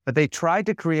 hours, but they tried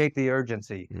to create the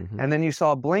urgency. And then you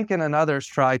saw Blinken and others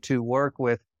try to work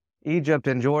with Egypt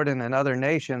and Jordan and other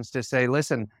nations to say,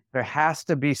 listen, there has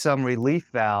to be some relief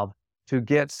valve to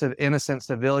get innocent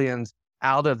civilians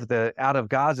out of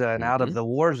Gaza and out of the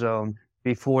war zone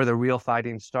before the real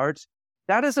fighting starts.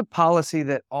 That is a policy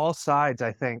that all sides,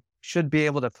 I think, should be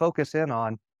able to focus in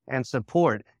on and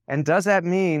support. And does that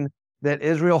mean that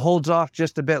Israel holds off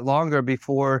just a bit longer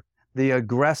before the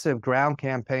aggressive ground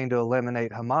campaign to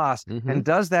eliminate Hamas? And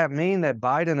does that mean that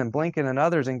Biden and Blinken and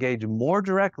others engage more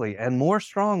directly and more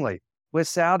strongly with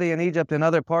Saudi and Egypt and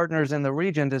other partners in the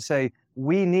region to say,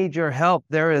 we need your help.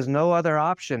 There is no other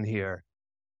option here.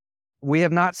 We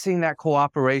have not seen that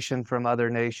cooperation from other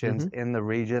nations in the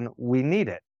region. We need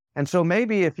it. And so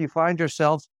maybe if you find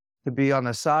yourself to be on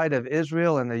the side of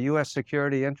Israel and the U.S.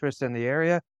 security interests in the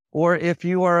area, or if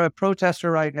you are a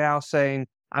protester right now saying,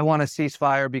 I want a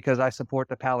ceasefire because I support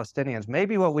the Palestinians,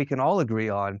 maybe what we can all agree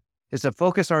on is to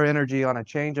focus our energy on a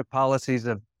change of policies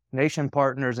of nation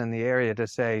partners in the area to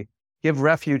say, give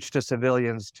refuge to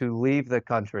civilians to leave the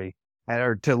country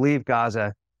or to leave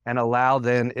Gaza, and allow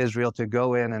then Israel to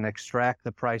go in and extract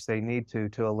the price they need to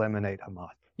eliminate Hamas.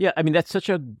 Yeah, I mean, that's such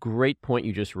a great point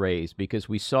you just raised, because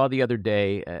we saw the other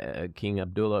day King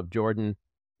Abdullah of Jordan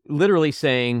literally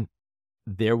saying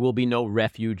there will be no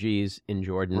refugees in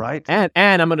Jordan. Right. And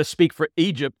I'm going to speak for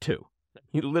Egypt too.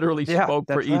 He literally Yeah, spoke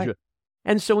for that's right. Egypt.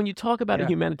 And so when you talk about a Yeah.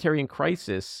 humanitarian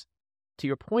crisis, to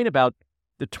your point about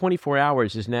the 24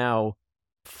 hours is now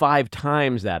 5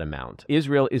 times that amount.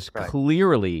 Israel is Right.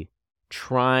 clearly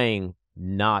trying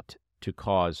not to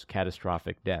cause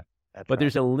catastrophic death. That's But right.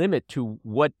 there's a limit to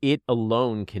what it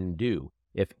alone can do.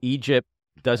 If Egypt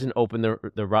doesn't open the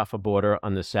Rafah border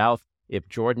on the south, if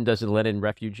Jordan doesn't let in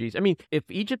refugees, I mean, if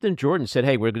Egypt and Jordan said,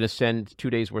 hey, we're going to send 2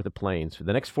 days worth of planes for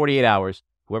the next 48 hours,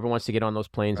 whoever wants to get on those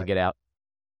planes and Right. get out,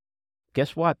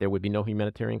 guess what? There would be no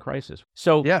humanitarian crisis.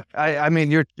 So, Yeah, I mean,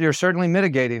 you're certainly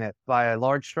mitigating it by a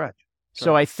large stretch.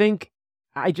 so I think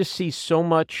I just see so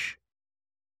much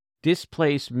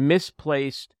displaced,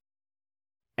 misplaced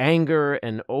anger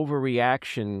and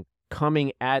overreaction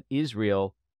coming at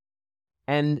Israel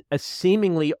and a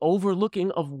seemingly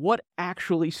overlooking of what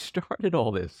actually started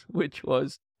all this, which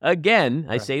was, again,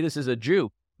 I Right. say this as a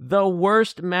Jew, the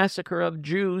worst massacre of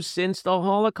Jews since the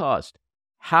Holocaust.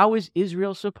 How is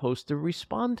Israel supposed to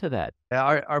respond to that?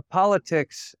 Our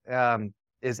politics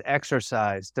is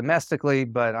exercised domestically,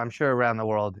 but I'm sure around the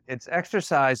world, it's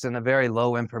exercised in a very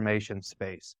low information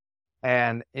space.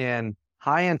 And in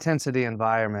high intensity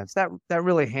environments, that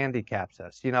really handicaps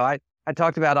us. You know, I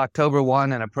talked about October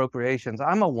 1 and appropriations.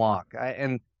 I'm a wonk.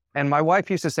 And my wife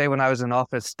used to say when I was in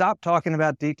office, stop talking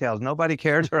about details. Nobody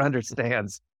cares or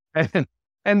understands.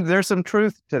 And there's some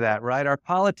truth to that, right? Our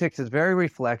politics is very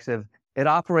reflexive. It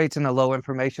operates in a low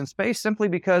information space simply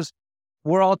because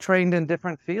we're all trained in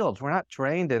different fields. We're not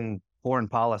trained in foreign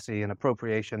policy and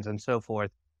appropriations and so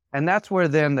forth. And that's where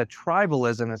then the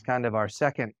tribalism is kind of our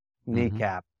second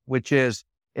kneecap, which is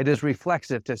it is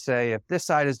reflexive to say, if this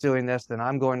side is doing this, then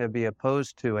I'm going to be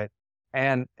opposed to it.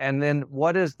 And then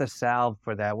what is the salve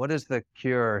for that? What is the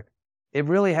cure? It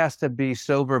really has to be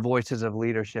sober voices of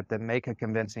leadership that make a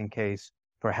convincing case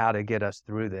for how to get us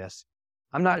through this.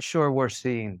 I'm not sure we're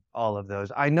seeing all of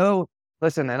those. I know,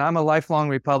 listen, and I'm a lifelong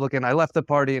Republican. I left the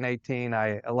party in 2018.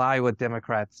 I ally with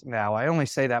Democrats now. I only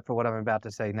say that for what I'm about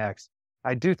to say next.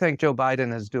 I do think Joe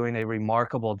Biden is doing a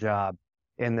remarkable job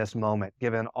in this moment,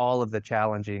 given all of the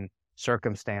challenging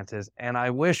circumstances. And I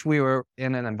wish we were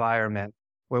in an environment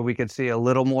where we could see a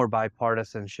little more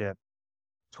bipartisanship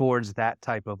towards that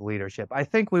type of leadership. I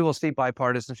think we will see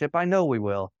bipartisanship. I know we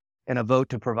will in a vote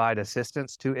to provide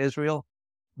assistance to Israel,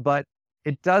 but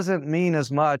it doesn't mean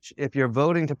as much if you're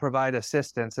voting to provide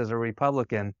assistance as a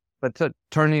Republican, but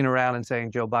turning around and saying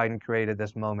Joe Biden created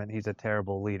this moment, he's a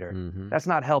terrible leader. That's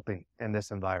not helping in this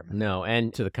environment. No,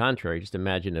 and to the contrary, just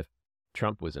imagine if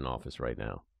Trump was in office right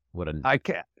now. What a I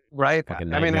can't, right?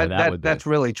 fucking I mean, nightmare that would be. that's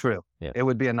really true. Yeah. It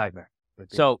would be a nightmare.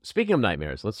 So, speaking of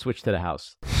nightmares, let's switch to the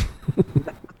House.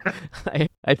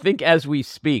 I think as we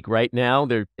speak right now,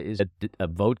 there is a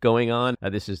vote going on.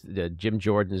 This is Jim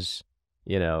Jordan's,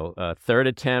 third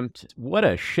attempt. What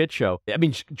a shit show. I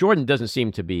mean, Jordan doesn't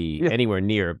seem to be anywhere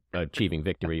near achieving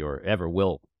victory or ever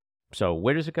will. So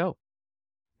where does it go?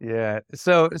 Yeah.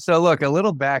 So look, a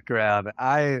little background.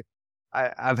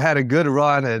 I've had a good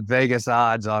run at Vegas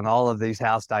odds on all of these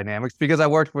House dynamics because I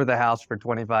worked for the House for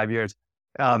 25 years.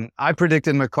 I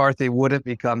predicted McCarthy wouldn't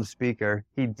become Speaker.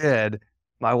 He did.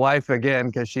 My wife, again,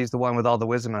 because she's the one with all the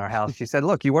wisdom in our house, she said,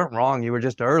 look, you weren't wrong. You were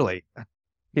just early.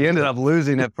 He ended up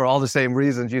losing it for all the same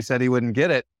reasons you said he wouldn't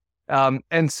get it.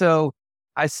 And so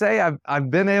I say I've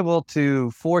been able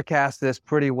to forecast this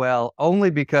pretty well,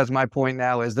 only because my point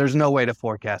now is there's no way to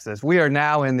forecast this. We are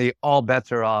now in the all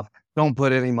bets are off. Don't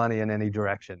put any money in any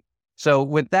direction. So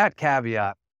with that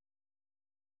caveat,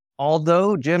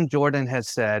 although Jim Jordan has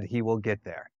said he will get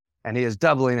there, and he is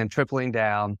doubling and tripling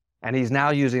down, and he's now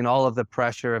using all of the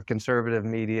pressure of conservative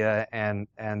media and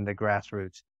the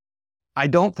grassroots, I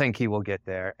don't think he will get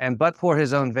there. But for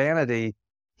his own vanity,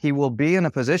 he will be in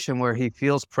a position where he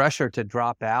feels pressure to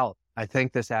drop out, I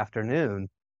think, this afternoon,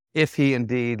 if he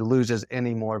indeed loses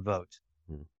any more votes.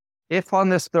 If on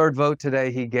this third vote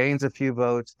today he gains a few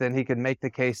votes, then he could make the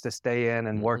case to stay in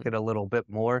and work it a little bit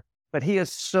more. But he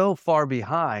is so far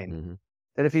behind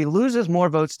that if he loses more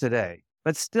votes today,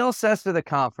 but still says to the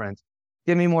conference,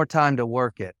 give me more time to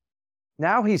work it,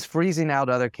 now he's freezing out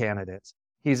other candidates.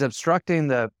 He's obstructing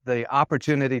the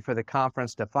opportunity for the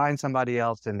conference to find somebody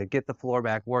else and to get the floor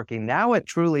back working. Now it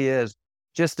truly is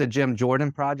just a Jim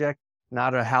Jordan project,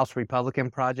 not a House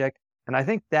Republican project. And I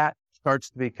think that starts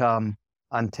to become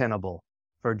untenable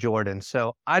for Jordan.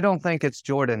 So I don't think it's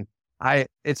Jordan.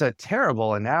 It's a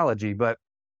terrible analogy, but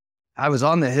I was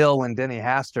on the Hill when Denny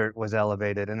Hastert was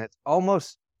elevated, and it's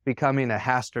almost becoming a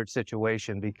Hastert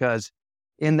situation because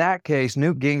in that case,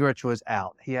 Newt Gingrich was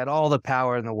out. He had all the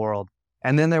power in the world.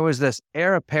 And then there was this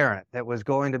heir apparent that was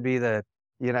going to be it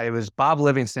was Bob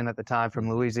Livingston at the time from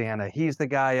Louisiana. He's the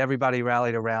guy, everybody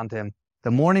rallied around him.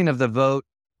 The morning of the vote,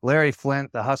 Larry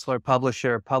Flint, the Hustler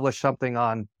publisher, published something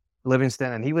on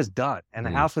Livingston, and he was done. And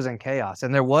the House was in chaos,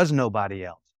 and there was nobody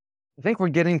else. I think we're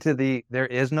getting to there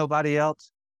is nobody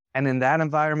else. And in that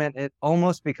environment, it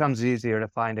almost becomes easier to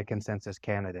find a consensus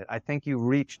candidate. I think you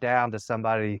reach down to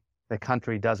somebody the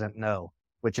country doesn't know,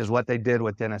 which is what they did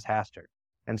with Dennis Hastert.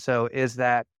 And so is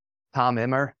that Tom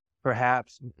Emmer,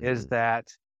 perhaps? Is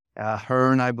that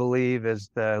Hearn, I believe, is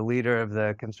the leader of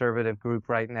the conservative group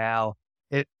right now?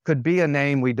 It could be a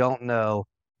name we don't know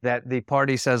that the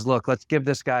party says, look, let's give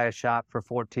this guy a shot for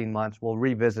 14 months. We'll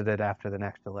revisit it after the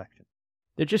next election.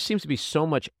 There just seems to be so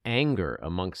much anger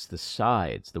amongst the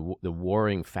sides, the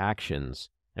warring factions.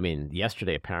 I mean,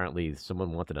 yesterday, apparently,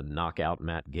 someone wanted to knock out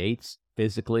Matt Gaetz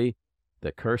physically,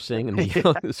 the cursing and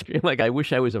the scream. Like, I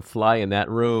wish I was a fly in that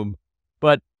room.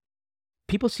 But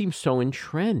people seem so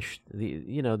entrenched, the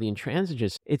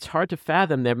intransigence. It's hard to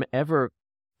fathom them ever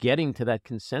getting to that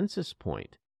consensus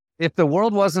point. If the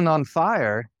world wasn't on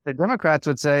fire, the Democrats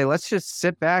would say, let's just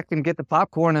sit back and get the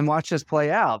popcorn and watch this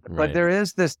play out. Right. But there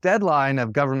is this deadline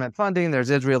of government funding. There's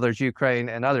Israel, there's Ukraine,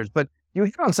 and others. But you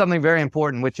hit on something very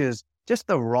important, which is just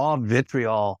the raw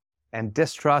vitriol and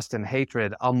distrust and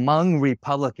hatred among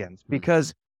Republicans.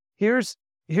 Because here's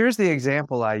the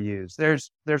example I use. There's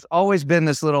always been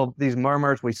these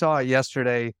murmurs. We saw it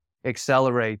yesterday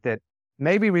accelerate that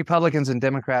maybe Republicans and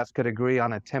Democrats could agree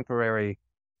on a temporary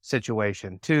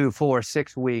situation, 2, 4,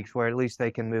 6 weeks, where at least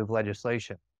they can move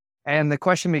legislation. And the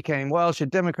question became, well, should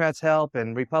Democrats help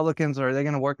and Republicans, or are they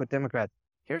going to work with Democrats?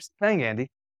 Here's the thing, Andy.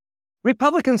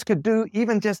 Republicans could do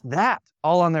even just that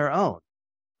all on their own.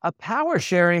 A power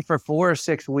sharing for 4 or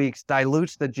 6 weeks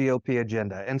dilutes the GOP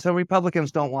agenda. And so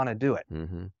Republicans don't want to do it.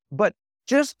 Mm-hmm. But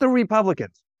just the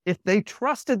Republicans, if they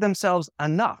trusted themselves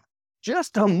enough,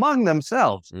 just among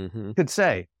themselves, could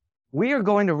say, we are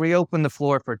going to reopen the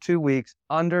floor for 2 weeks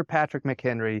under Patrick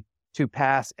McHenry to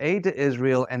pass aid to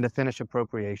Israel and to finish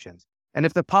appropriations. And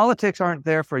if the politics aren't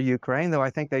there for Ukraine, though I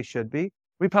think they should be,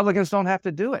 Republicans don't have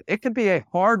to do it. It could be a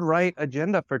hard right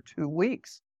agenda for 2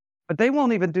 weeks, but they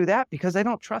won't even do that because they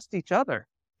don't trust each other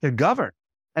to govern.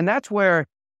 And that's where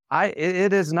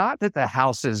it is not that the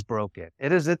House is broken.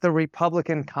 It is that the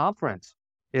Republican conference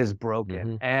is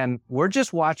broken. And we're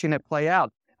just watching it play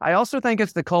out. I also think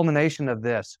it's the culmination of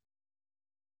this.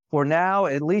 For now,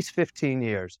 at least 15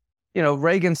 years,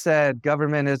 Reagan said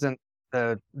government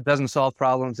doesn't solve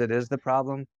problems, it is the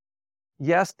problem.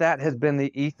 Yes, that has been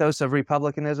the ethos of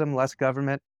republicanism, less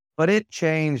government, but it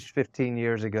changed 15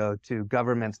 years ago to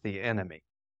government's the enemy.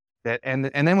 And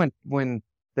then when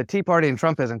the Tea Party and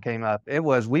Trumpism came up, it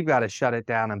was, we've got to shut it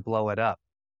down and blow it up.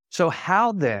 So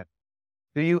how then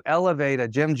do you elevate a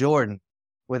Jim Jordan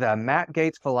with a Matt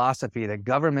Gaetz philosophy that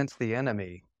government's the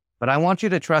enemy, but I want you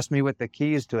to trust me with the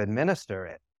keys to administer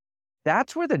it?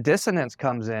 That's where the dissonance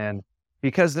comes in,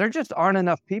 because there just aren't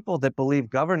enough people that believe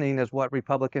governing is what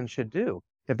Republicans should do.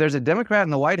 If there's a Democrat in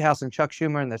the White House and Chuck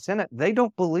Schumer in the Senate, they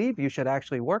don't believe you should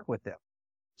actually work with them.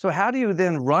 So how do you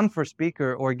then run for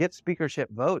speaker or get speakership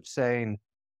votes saying,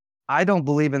 I don't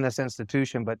believe in this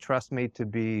institution, but trust me to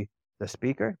be the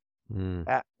speaker?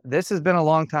 This has been a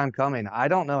long time coming. I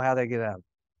don't know how they get out.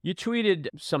 You tweeted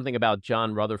something about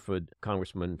John Rutherford,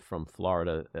 congressman from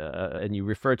Florida, and you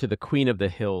referred to the Queen of the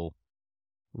Hill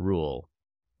rule.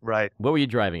 Right. What were you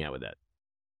driving at with that?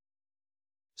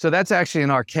 So that's actually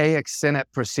an archaic Senate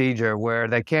procedure where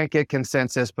they can't get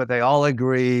consensus, but they all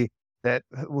agree that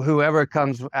whoever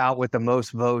comes out with the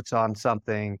most votes on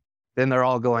something, then they're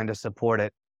all going to support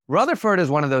it. Rutherford is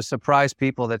one of those surprise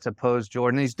people that's opposed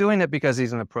Jordan. He's doing it because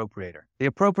he's an appropriator. The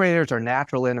appropriators are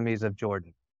natural enemies of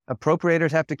Jordan.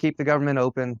 Appropriators have to keep the government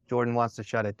open. Jordan wants to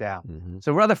shut it down.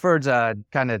 So Rutherford's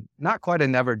kind of not quite a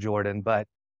never Jordan, but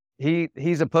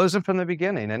he's opposed him from the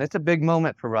beginning. And it's a big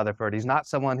moment for Rutherford. He's not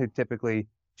someone who typically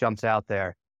jumps out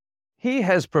there. He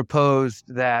has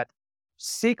proposed that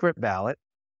secret ballot,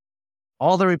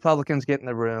 all the Republicans get in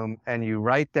the room and you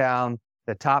write down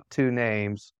the top 2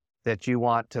 names that you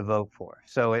want to vote for.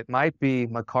 So it might be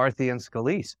McCarthy and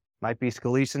Scalise, might be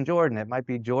Scalise and Jordan, it might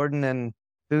be Jordan and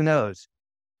who knows.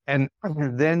 And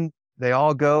then they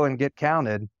all go and get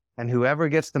counted, and whoever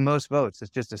gets the most votes,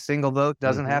 it's just a single vote,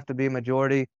 doesn't have to be a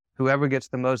majority. Whoever gets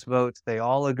the most votes, they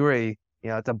all agree,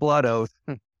 it's a blood oath.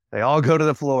 They all go to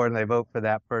the floor and they vote for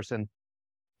that person.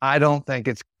 I don't think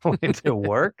it's going to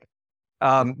work,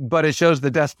 but it shows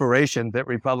the desperation that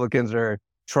Republicans are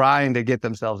trying to get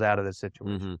themselves out of this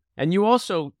situation. And you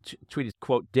also tweeted,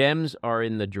 quote, Dems are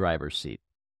in the driver's seat.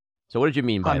 So what did you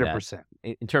mean by 100%.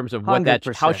 that? In terms of what that,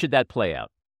 how should that play out?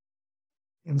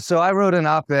 And so I wrote an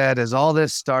op-ed as all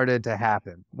this started to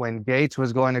happen, when Gaetz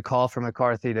was going to call for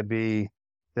McCarthy to be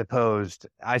deposed,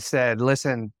 I said,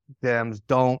 listen, Dems,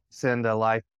 don't send a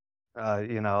life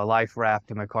raft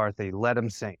to McCarthy. Let him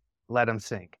sink. Let him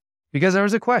sink. Because there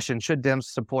was a question, should Dems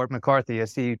support McCarthy?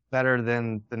 Is he better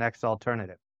than the next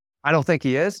alternative? I don't think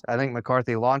he is. I think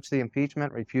McCarthy launched the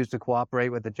impeachment, refused to cooperate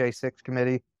with the J6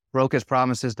 committee, broke his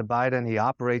promises to Biden. He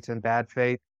operates in bad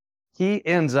faith. He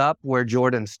ends up where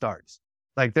Jordan starts.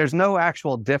 Like, there's no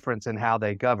actual difference in how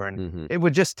they govern. Mm-hmm. It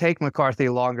would just take McCarthy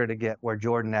longer to get where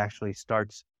Jordan actually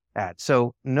starts at.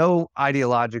 So no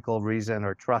ideological reason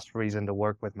or trust reason to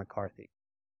work with McCarthy.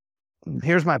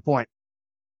 Here's my point.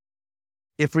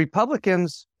 If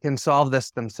Republicans can solve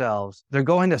this themselves, they're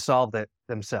going to solve it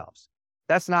themselves.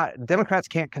 Democrats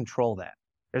can't control that.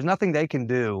 There's nothing they can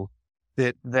do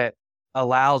that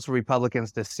allows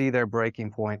Republicans to see their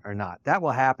breaking point or not. That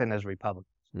will happen as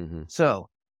Republicans. Mm-hmm. So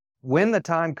when the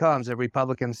time comes that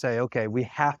Republicans say, okay, we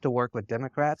have to work with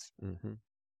Democrats, Mm-hmm.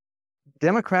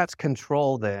 Democrats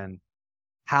control then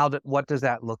what does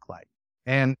that look like?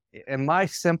 And my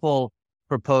simple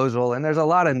proposal, and there's a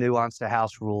lot of nuance to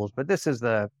House rules, but this is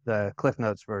the Cliff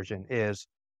Notes version, is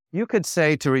you could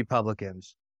say to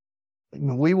Republicans,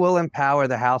 we will empower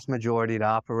the House majority to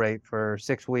operate for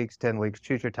 6 weeks, 10 weeks,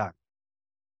 choose your time.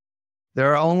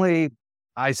 There are only,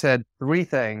 I said, 3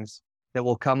 things that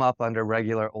will come up under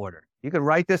regular order. You could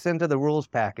write this into the rules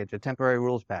package, a temporary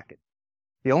rules package.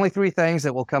 The only 3 things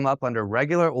that will come up under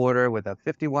regular order with a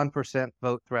 51%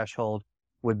 vote threshold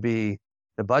would be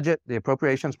the budget, the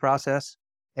appropriations process,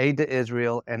 aid to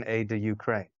Israel, and aid to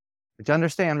Ukraine, which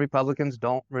understand Republicans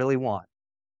don't really want.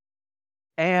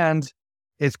 And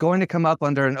it's going to come up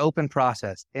under an open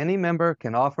process. Any member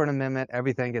can offer an amendment,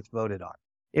 everything gets voted on.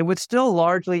 It would still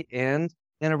largely end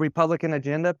in a Republican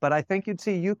agenda, but I think you'd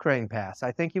see Ukraine pass.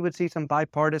 I think you would see some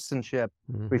bipartisanship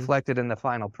reflected in the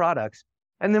final products.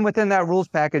 And then within that rules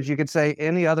package, you could say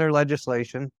any other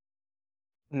legislation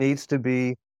needs to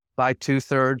be by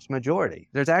 2/3 majority.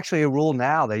 There's actually a rule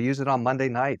now, they use it on Monday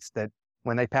nights, that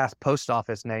when they pass post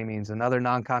office namings and other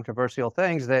non-controversial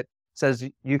things, that says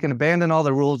you can abandon all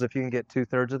the rules if you can get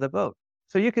 2/3 of the vote.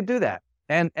 So you could do that.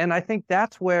 And I think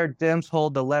that's where Dems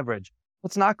hold the leverage.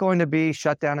 It's not going to be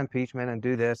shut down impeachment and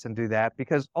do this and do that,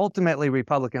 because ultimately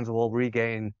Republicans will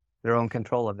regain their own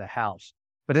control of the House.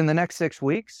 But in the next 6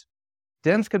 weeks,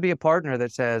 Dems could be a partner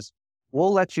that says,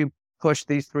 we'll let you push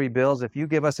these 3 bills if you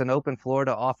give us an open floor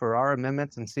to offer our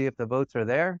amendments and see if the votes are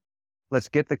there. Let's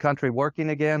get the country working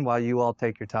again while you all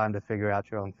take your time to figure out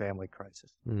your own family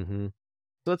crisis. Mm-hmm.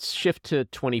 Let's shift to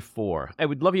 24. I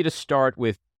would love you to start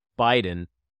with Biden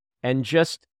and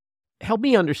just help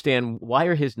me understand, why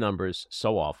are his numbers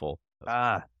so awful?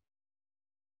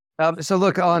 So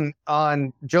look, on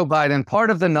Joe Biden, part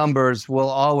of the numbers will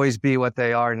always be what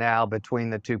they are now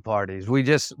between the two parties.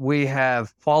 We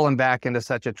have fallen back into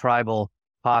such a tribal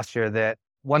posture that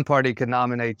one party could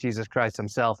nominate Jesus Christ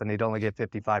himself and he'd only get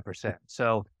 55%.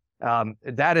 So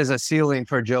that is a ceiling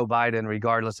for Joe Biden,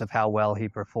 regardless of how well he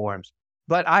performs.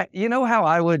 But how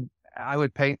I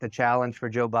would paint the challenge for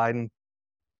Joe Biden?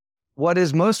 What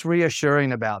is most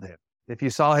reassuring about him? If you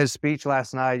saw his speech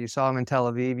last night, you saw him in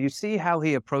Tel Aviv, you see how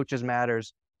he approaches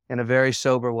matters in a very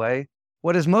sober way.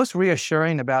 What is most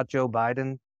reassuring about Joe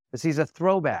Biden is he's a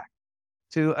throwback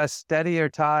to a steadier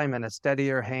time and a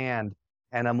steadier hand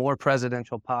and a more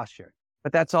presidential posture.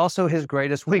 But that's also his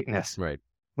greatest weakness. Right.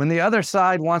 When the other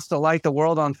side wants to light the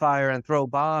world on fire and throw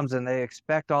bombs and they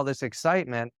expect all this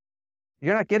excitement,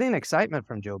 you're not getting excitement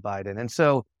from Joe Biden. And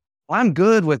so I'm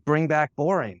good with bring back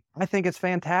boring. I think it's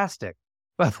fantastic.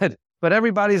 But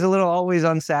everybody's a little always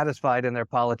unsatisfied in their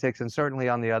politics, and certainly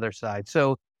on the other side.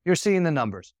 So you're seeing the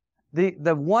numbers.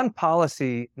 The one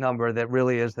policy number that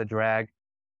really is the drag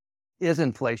is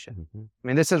inflation. Mm-hmm. I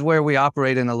mean, this is where we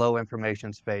operate in a low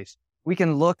information space. We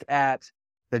can look at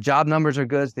the job numbers are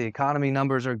good, the economy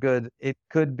numbers are good. It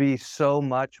could be so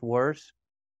much worse.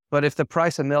 But if the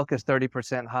price of milk is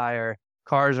 30% higher,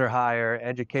 cars are higher,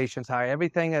 education's higher,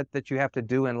 everything that you have to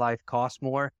do in life costs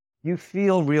more, you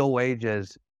feel real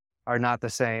wages are not the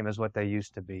same as what they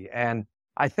used to be. And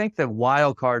I think the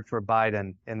wild card for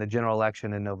Biden in the general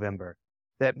election in November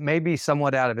that may be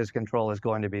somewhat out of his control is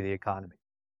going to be the economy.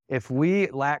 If we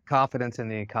lack confidence in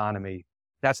the economy,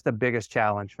 that's the biggest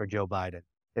challenge for Joe Biden.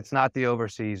 It's not the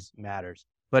overseas matters.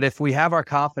 But if we have our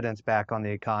confidence back on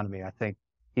the economy, I think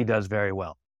he does very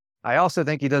well. I also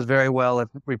think he does very well if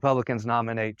Republicans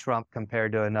nominate Trump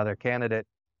compared to another candidate,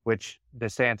 which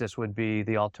DeSantis would be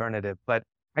the alternative. But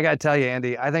I got to tell you,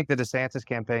 Andy, I think the DeSantis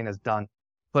campaign is done.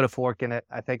 Put a fork in it.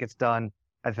 I think it's done.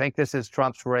 I think this is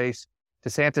Trump's race.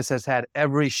 DeSantis has had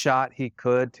every shot he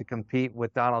could to compete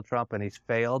with Donald Trump, and he's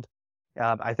failed.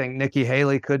 I think Nikki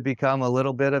Haley could become a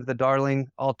little bit of the darling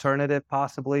alternative,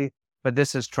 possibly. But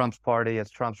this is Trump's party. It's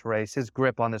Trump's race. His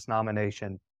grip on this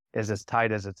nomination is as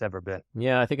tight as it's ever been.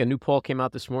 Yeah, I think a new poll came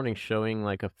out this morning showing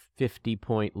like a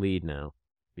 50-point lead now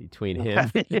between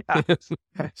him.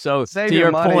 So Save to your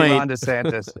your money, point, Ron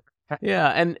DeSantis. yeah,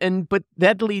 and but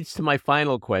that leads to my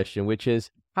final question, which is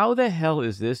how the hell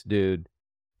is this dude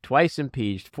twice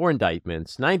impeached, 4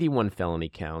 indictments, 91 felony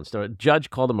counts? The judge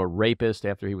called him a rapist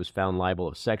after he was found liable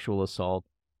of sexual assault,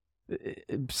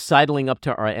 sidling up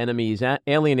to our enemies,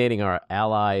 alienating our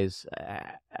allies.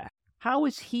 How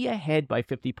is he ahead by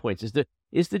 50 points? Is the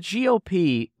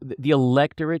GOP, the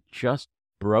electorate, just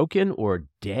broken or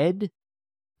dead?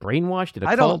 Brainwashed? Did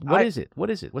a cult? What is it?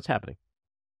 What's happening?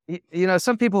 You know,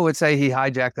 some people would say he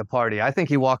hijacked the party. I think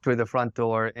he walked through the front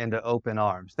door into open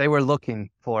arms. They were looking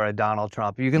for a Donald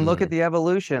Trump. You can look at the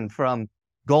evolution from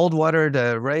Goldwater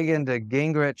to Reagan to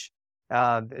Gingrich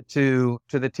to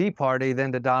the Tea Party,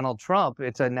 then to Donald Trump.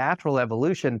 It's a natural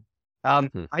evolution.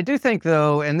 I do think,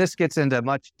 though, and this gets into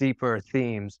much deeper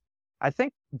themes, I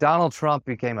think Donald Trump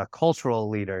became a cultural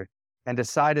leader and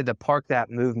decided to park that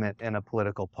movement in a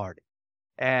political party.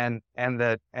 And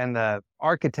the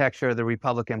architecture of the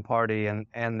Republican Party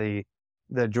and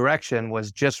the direction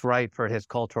was just right for his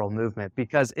cultural movement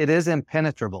because it is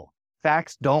impenetrable.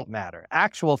 Facts don't matter.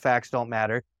 Actual facts don't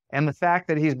matter. And the fact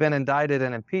that he's been indicted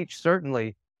and impeached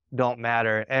certainly don't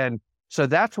matter. And so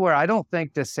that's where I don't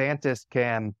think DeSantis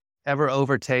can ever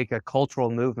overtake a cultural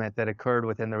movement that occurred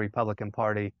within the Republican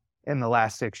Party in the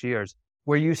last 6 years.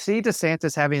 Where you see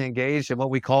DeSantis having engaged in what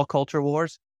we call culture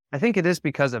wars, I think it is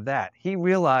because of that. He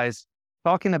realized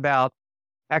talking about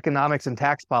economics and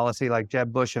tax policy like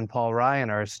Jeb Bush and Paul Ryan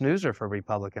are a snoozer for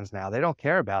Republicans now. They don't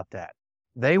care about that.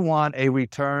 They want a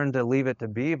return to Leave It to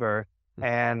Beaver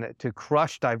and to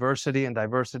crush diversity and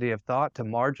diversity of thought, to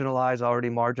marginalize already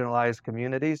marginalized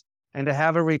communities, and to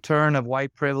have a return of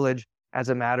white privilege as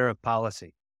a matter of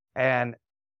policy. And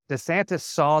DeSantis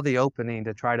saw the opening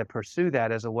to try to pursue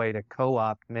that as a way to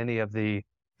co-opt many of the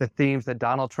themes that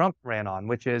Donald Trump ran on,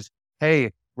 which is,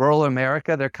 hey, rural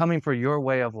America, they're coming for your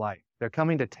way of life. They're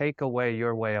coming to take away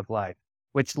your way of life,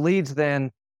 which leads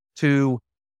then to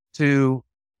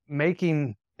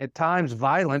making, at times,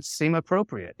 violence seem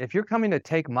appropriate. If you're coming to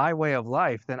take my way of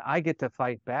life, then I get to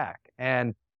fight back.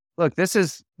 And look,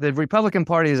 the Republican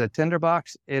Party is a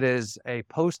tinderbox. It is a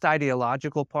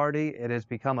post-ideological party. It has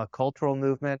become a cultural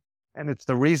movement. And it's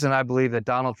the reason I believe that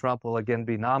Donald Trump will again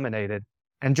be nominated.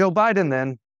 And Joe Biden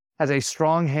then has a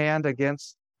strong hand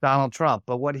against Donald Trump.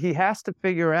 But what he has to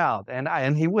figure out,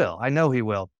 and he will, I know he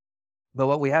will, but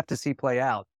what we have to see play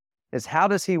out is how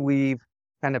does he weave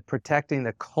kind of protecting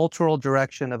the cultural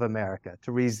direction of America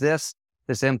to resist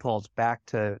this impulse back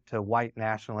to white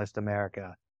nationalist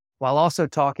America, while also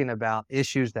talking about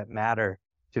issues that matter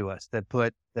to us, that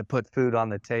put food on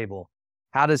the table.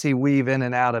 How does he weave in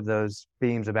and out of those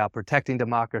themes about protecting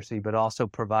democracy, but also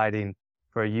providing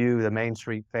for you, the Main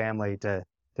Street family, to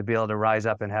be able to rise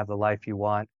up and have the life you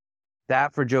want?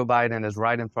 That, for Joe Biden, is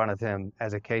right in front of him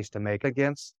as a case to make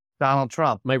against Donald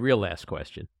Trump. My real last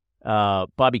question.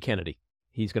 Bobby Kennedy,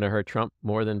 he's going to hurt Trump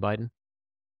more than Biden?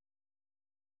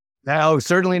 No,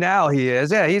 certainly now he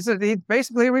is. Yeah, he's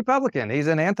basically a Republican. He's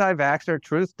an anti-vaxxer,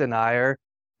 truth denier,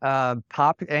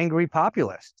 angry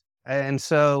populist. And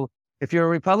so if you're a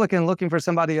Republican looking for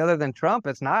somebody other than Trump,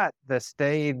 it's not the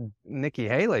staid Nikki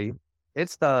Haley.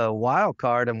 It's the wild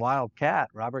card and wildcat,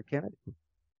 Robert Kennedy.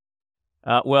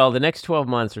 Well, the next 12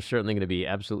 months are certainly going to be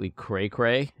absolutely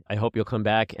cray-cray. I hope you'll come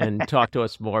back and talk to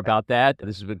us more about that.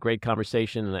 This has been a great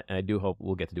conversation, and I do hope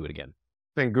we'll get to do it again.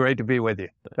 It's been great to be with you.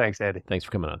 Thanks, Eddie. Thanks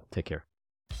for coming on. Take care.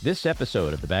 This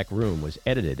episode of The Back Room was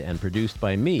edited and produced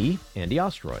by me, Andy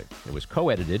Ostroy. It was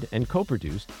co-edited and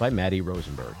co-produced by Maddie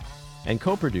Rosenberg and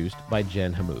co-produced by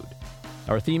Jen Hammoud.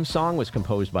 Our theme song was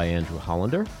composed by Andrew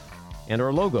Hollander, and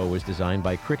our logo was designed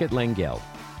by Cricket Langell.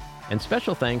 And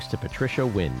special thanks to Patricia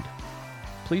Wind.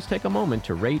 Please take a moment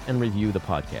to rate and review the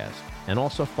podcast, and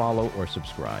also follow or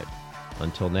subscribe.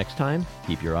 Until next time,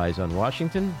 keep your eyes on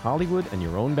Washington, Hollywood, and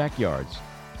your own backyards,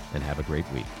 and have a great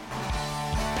week.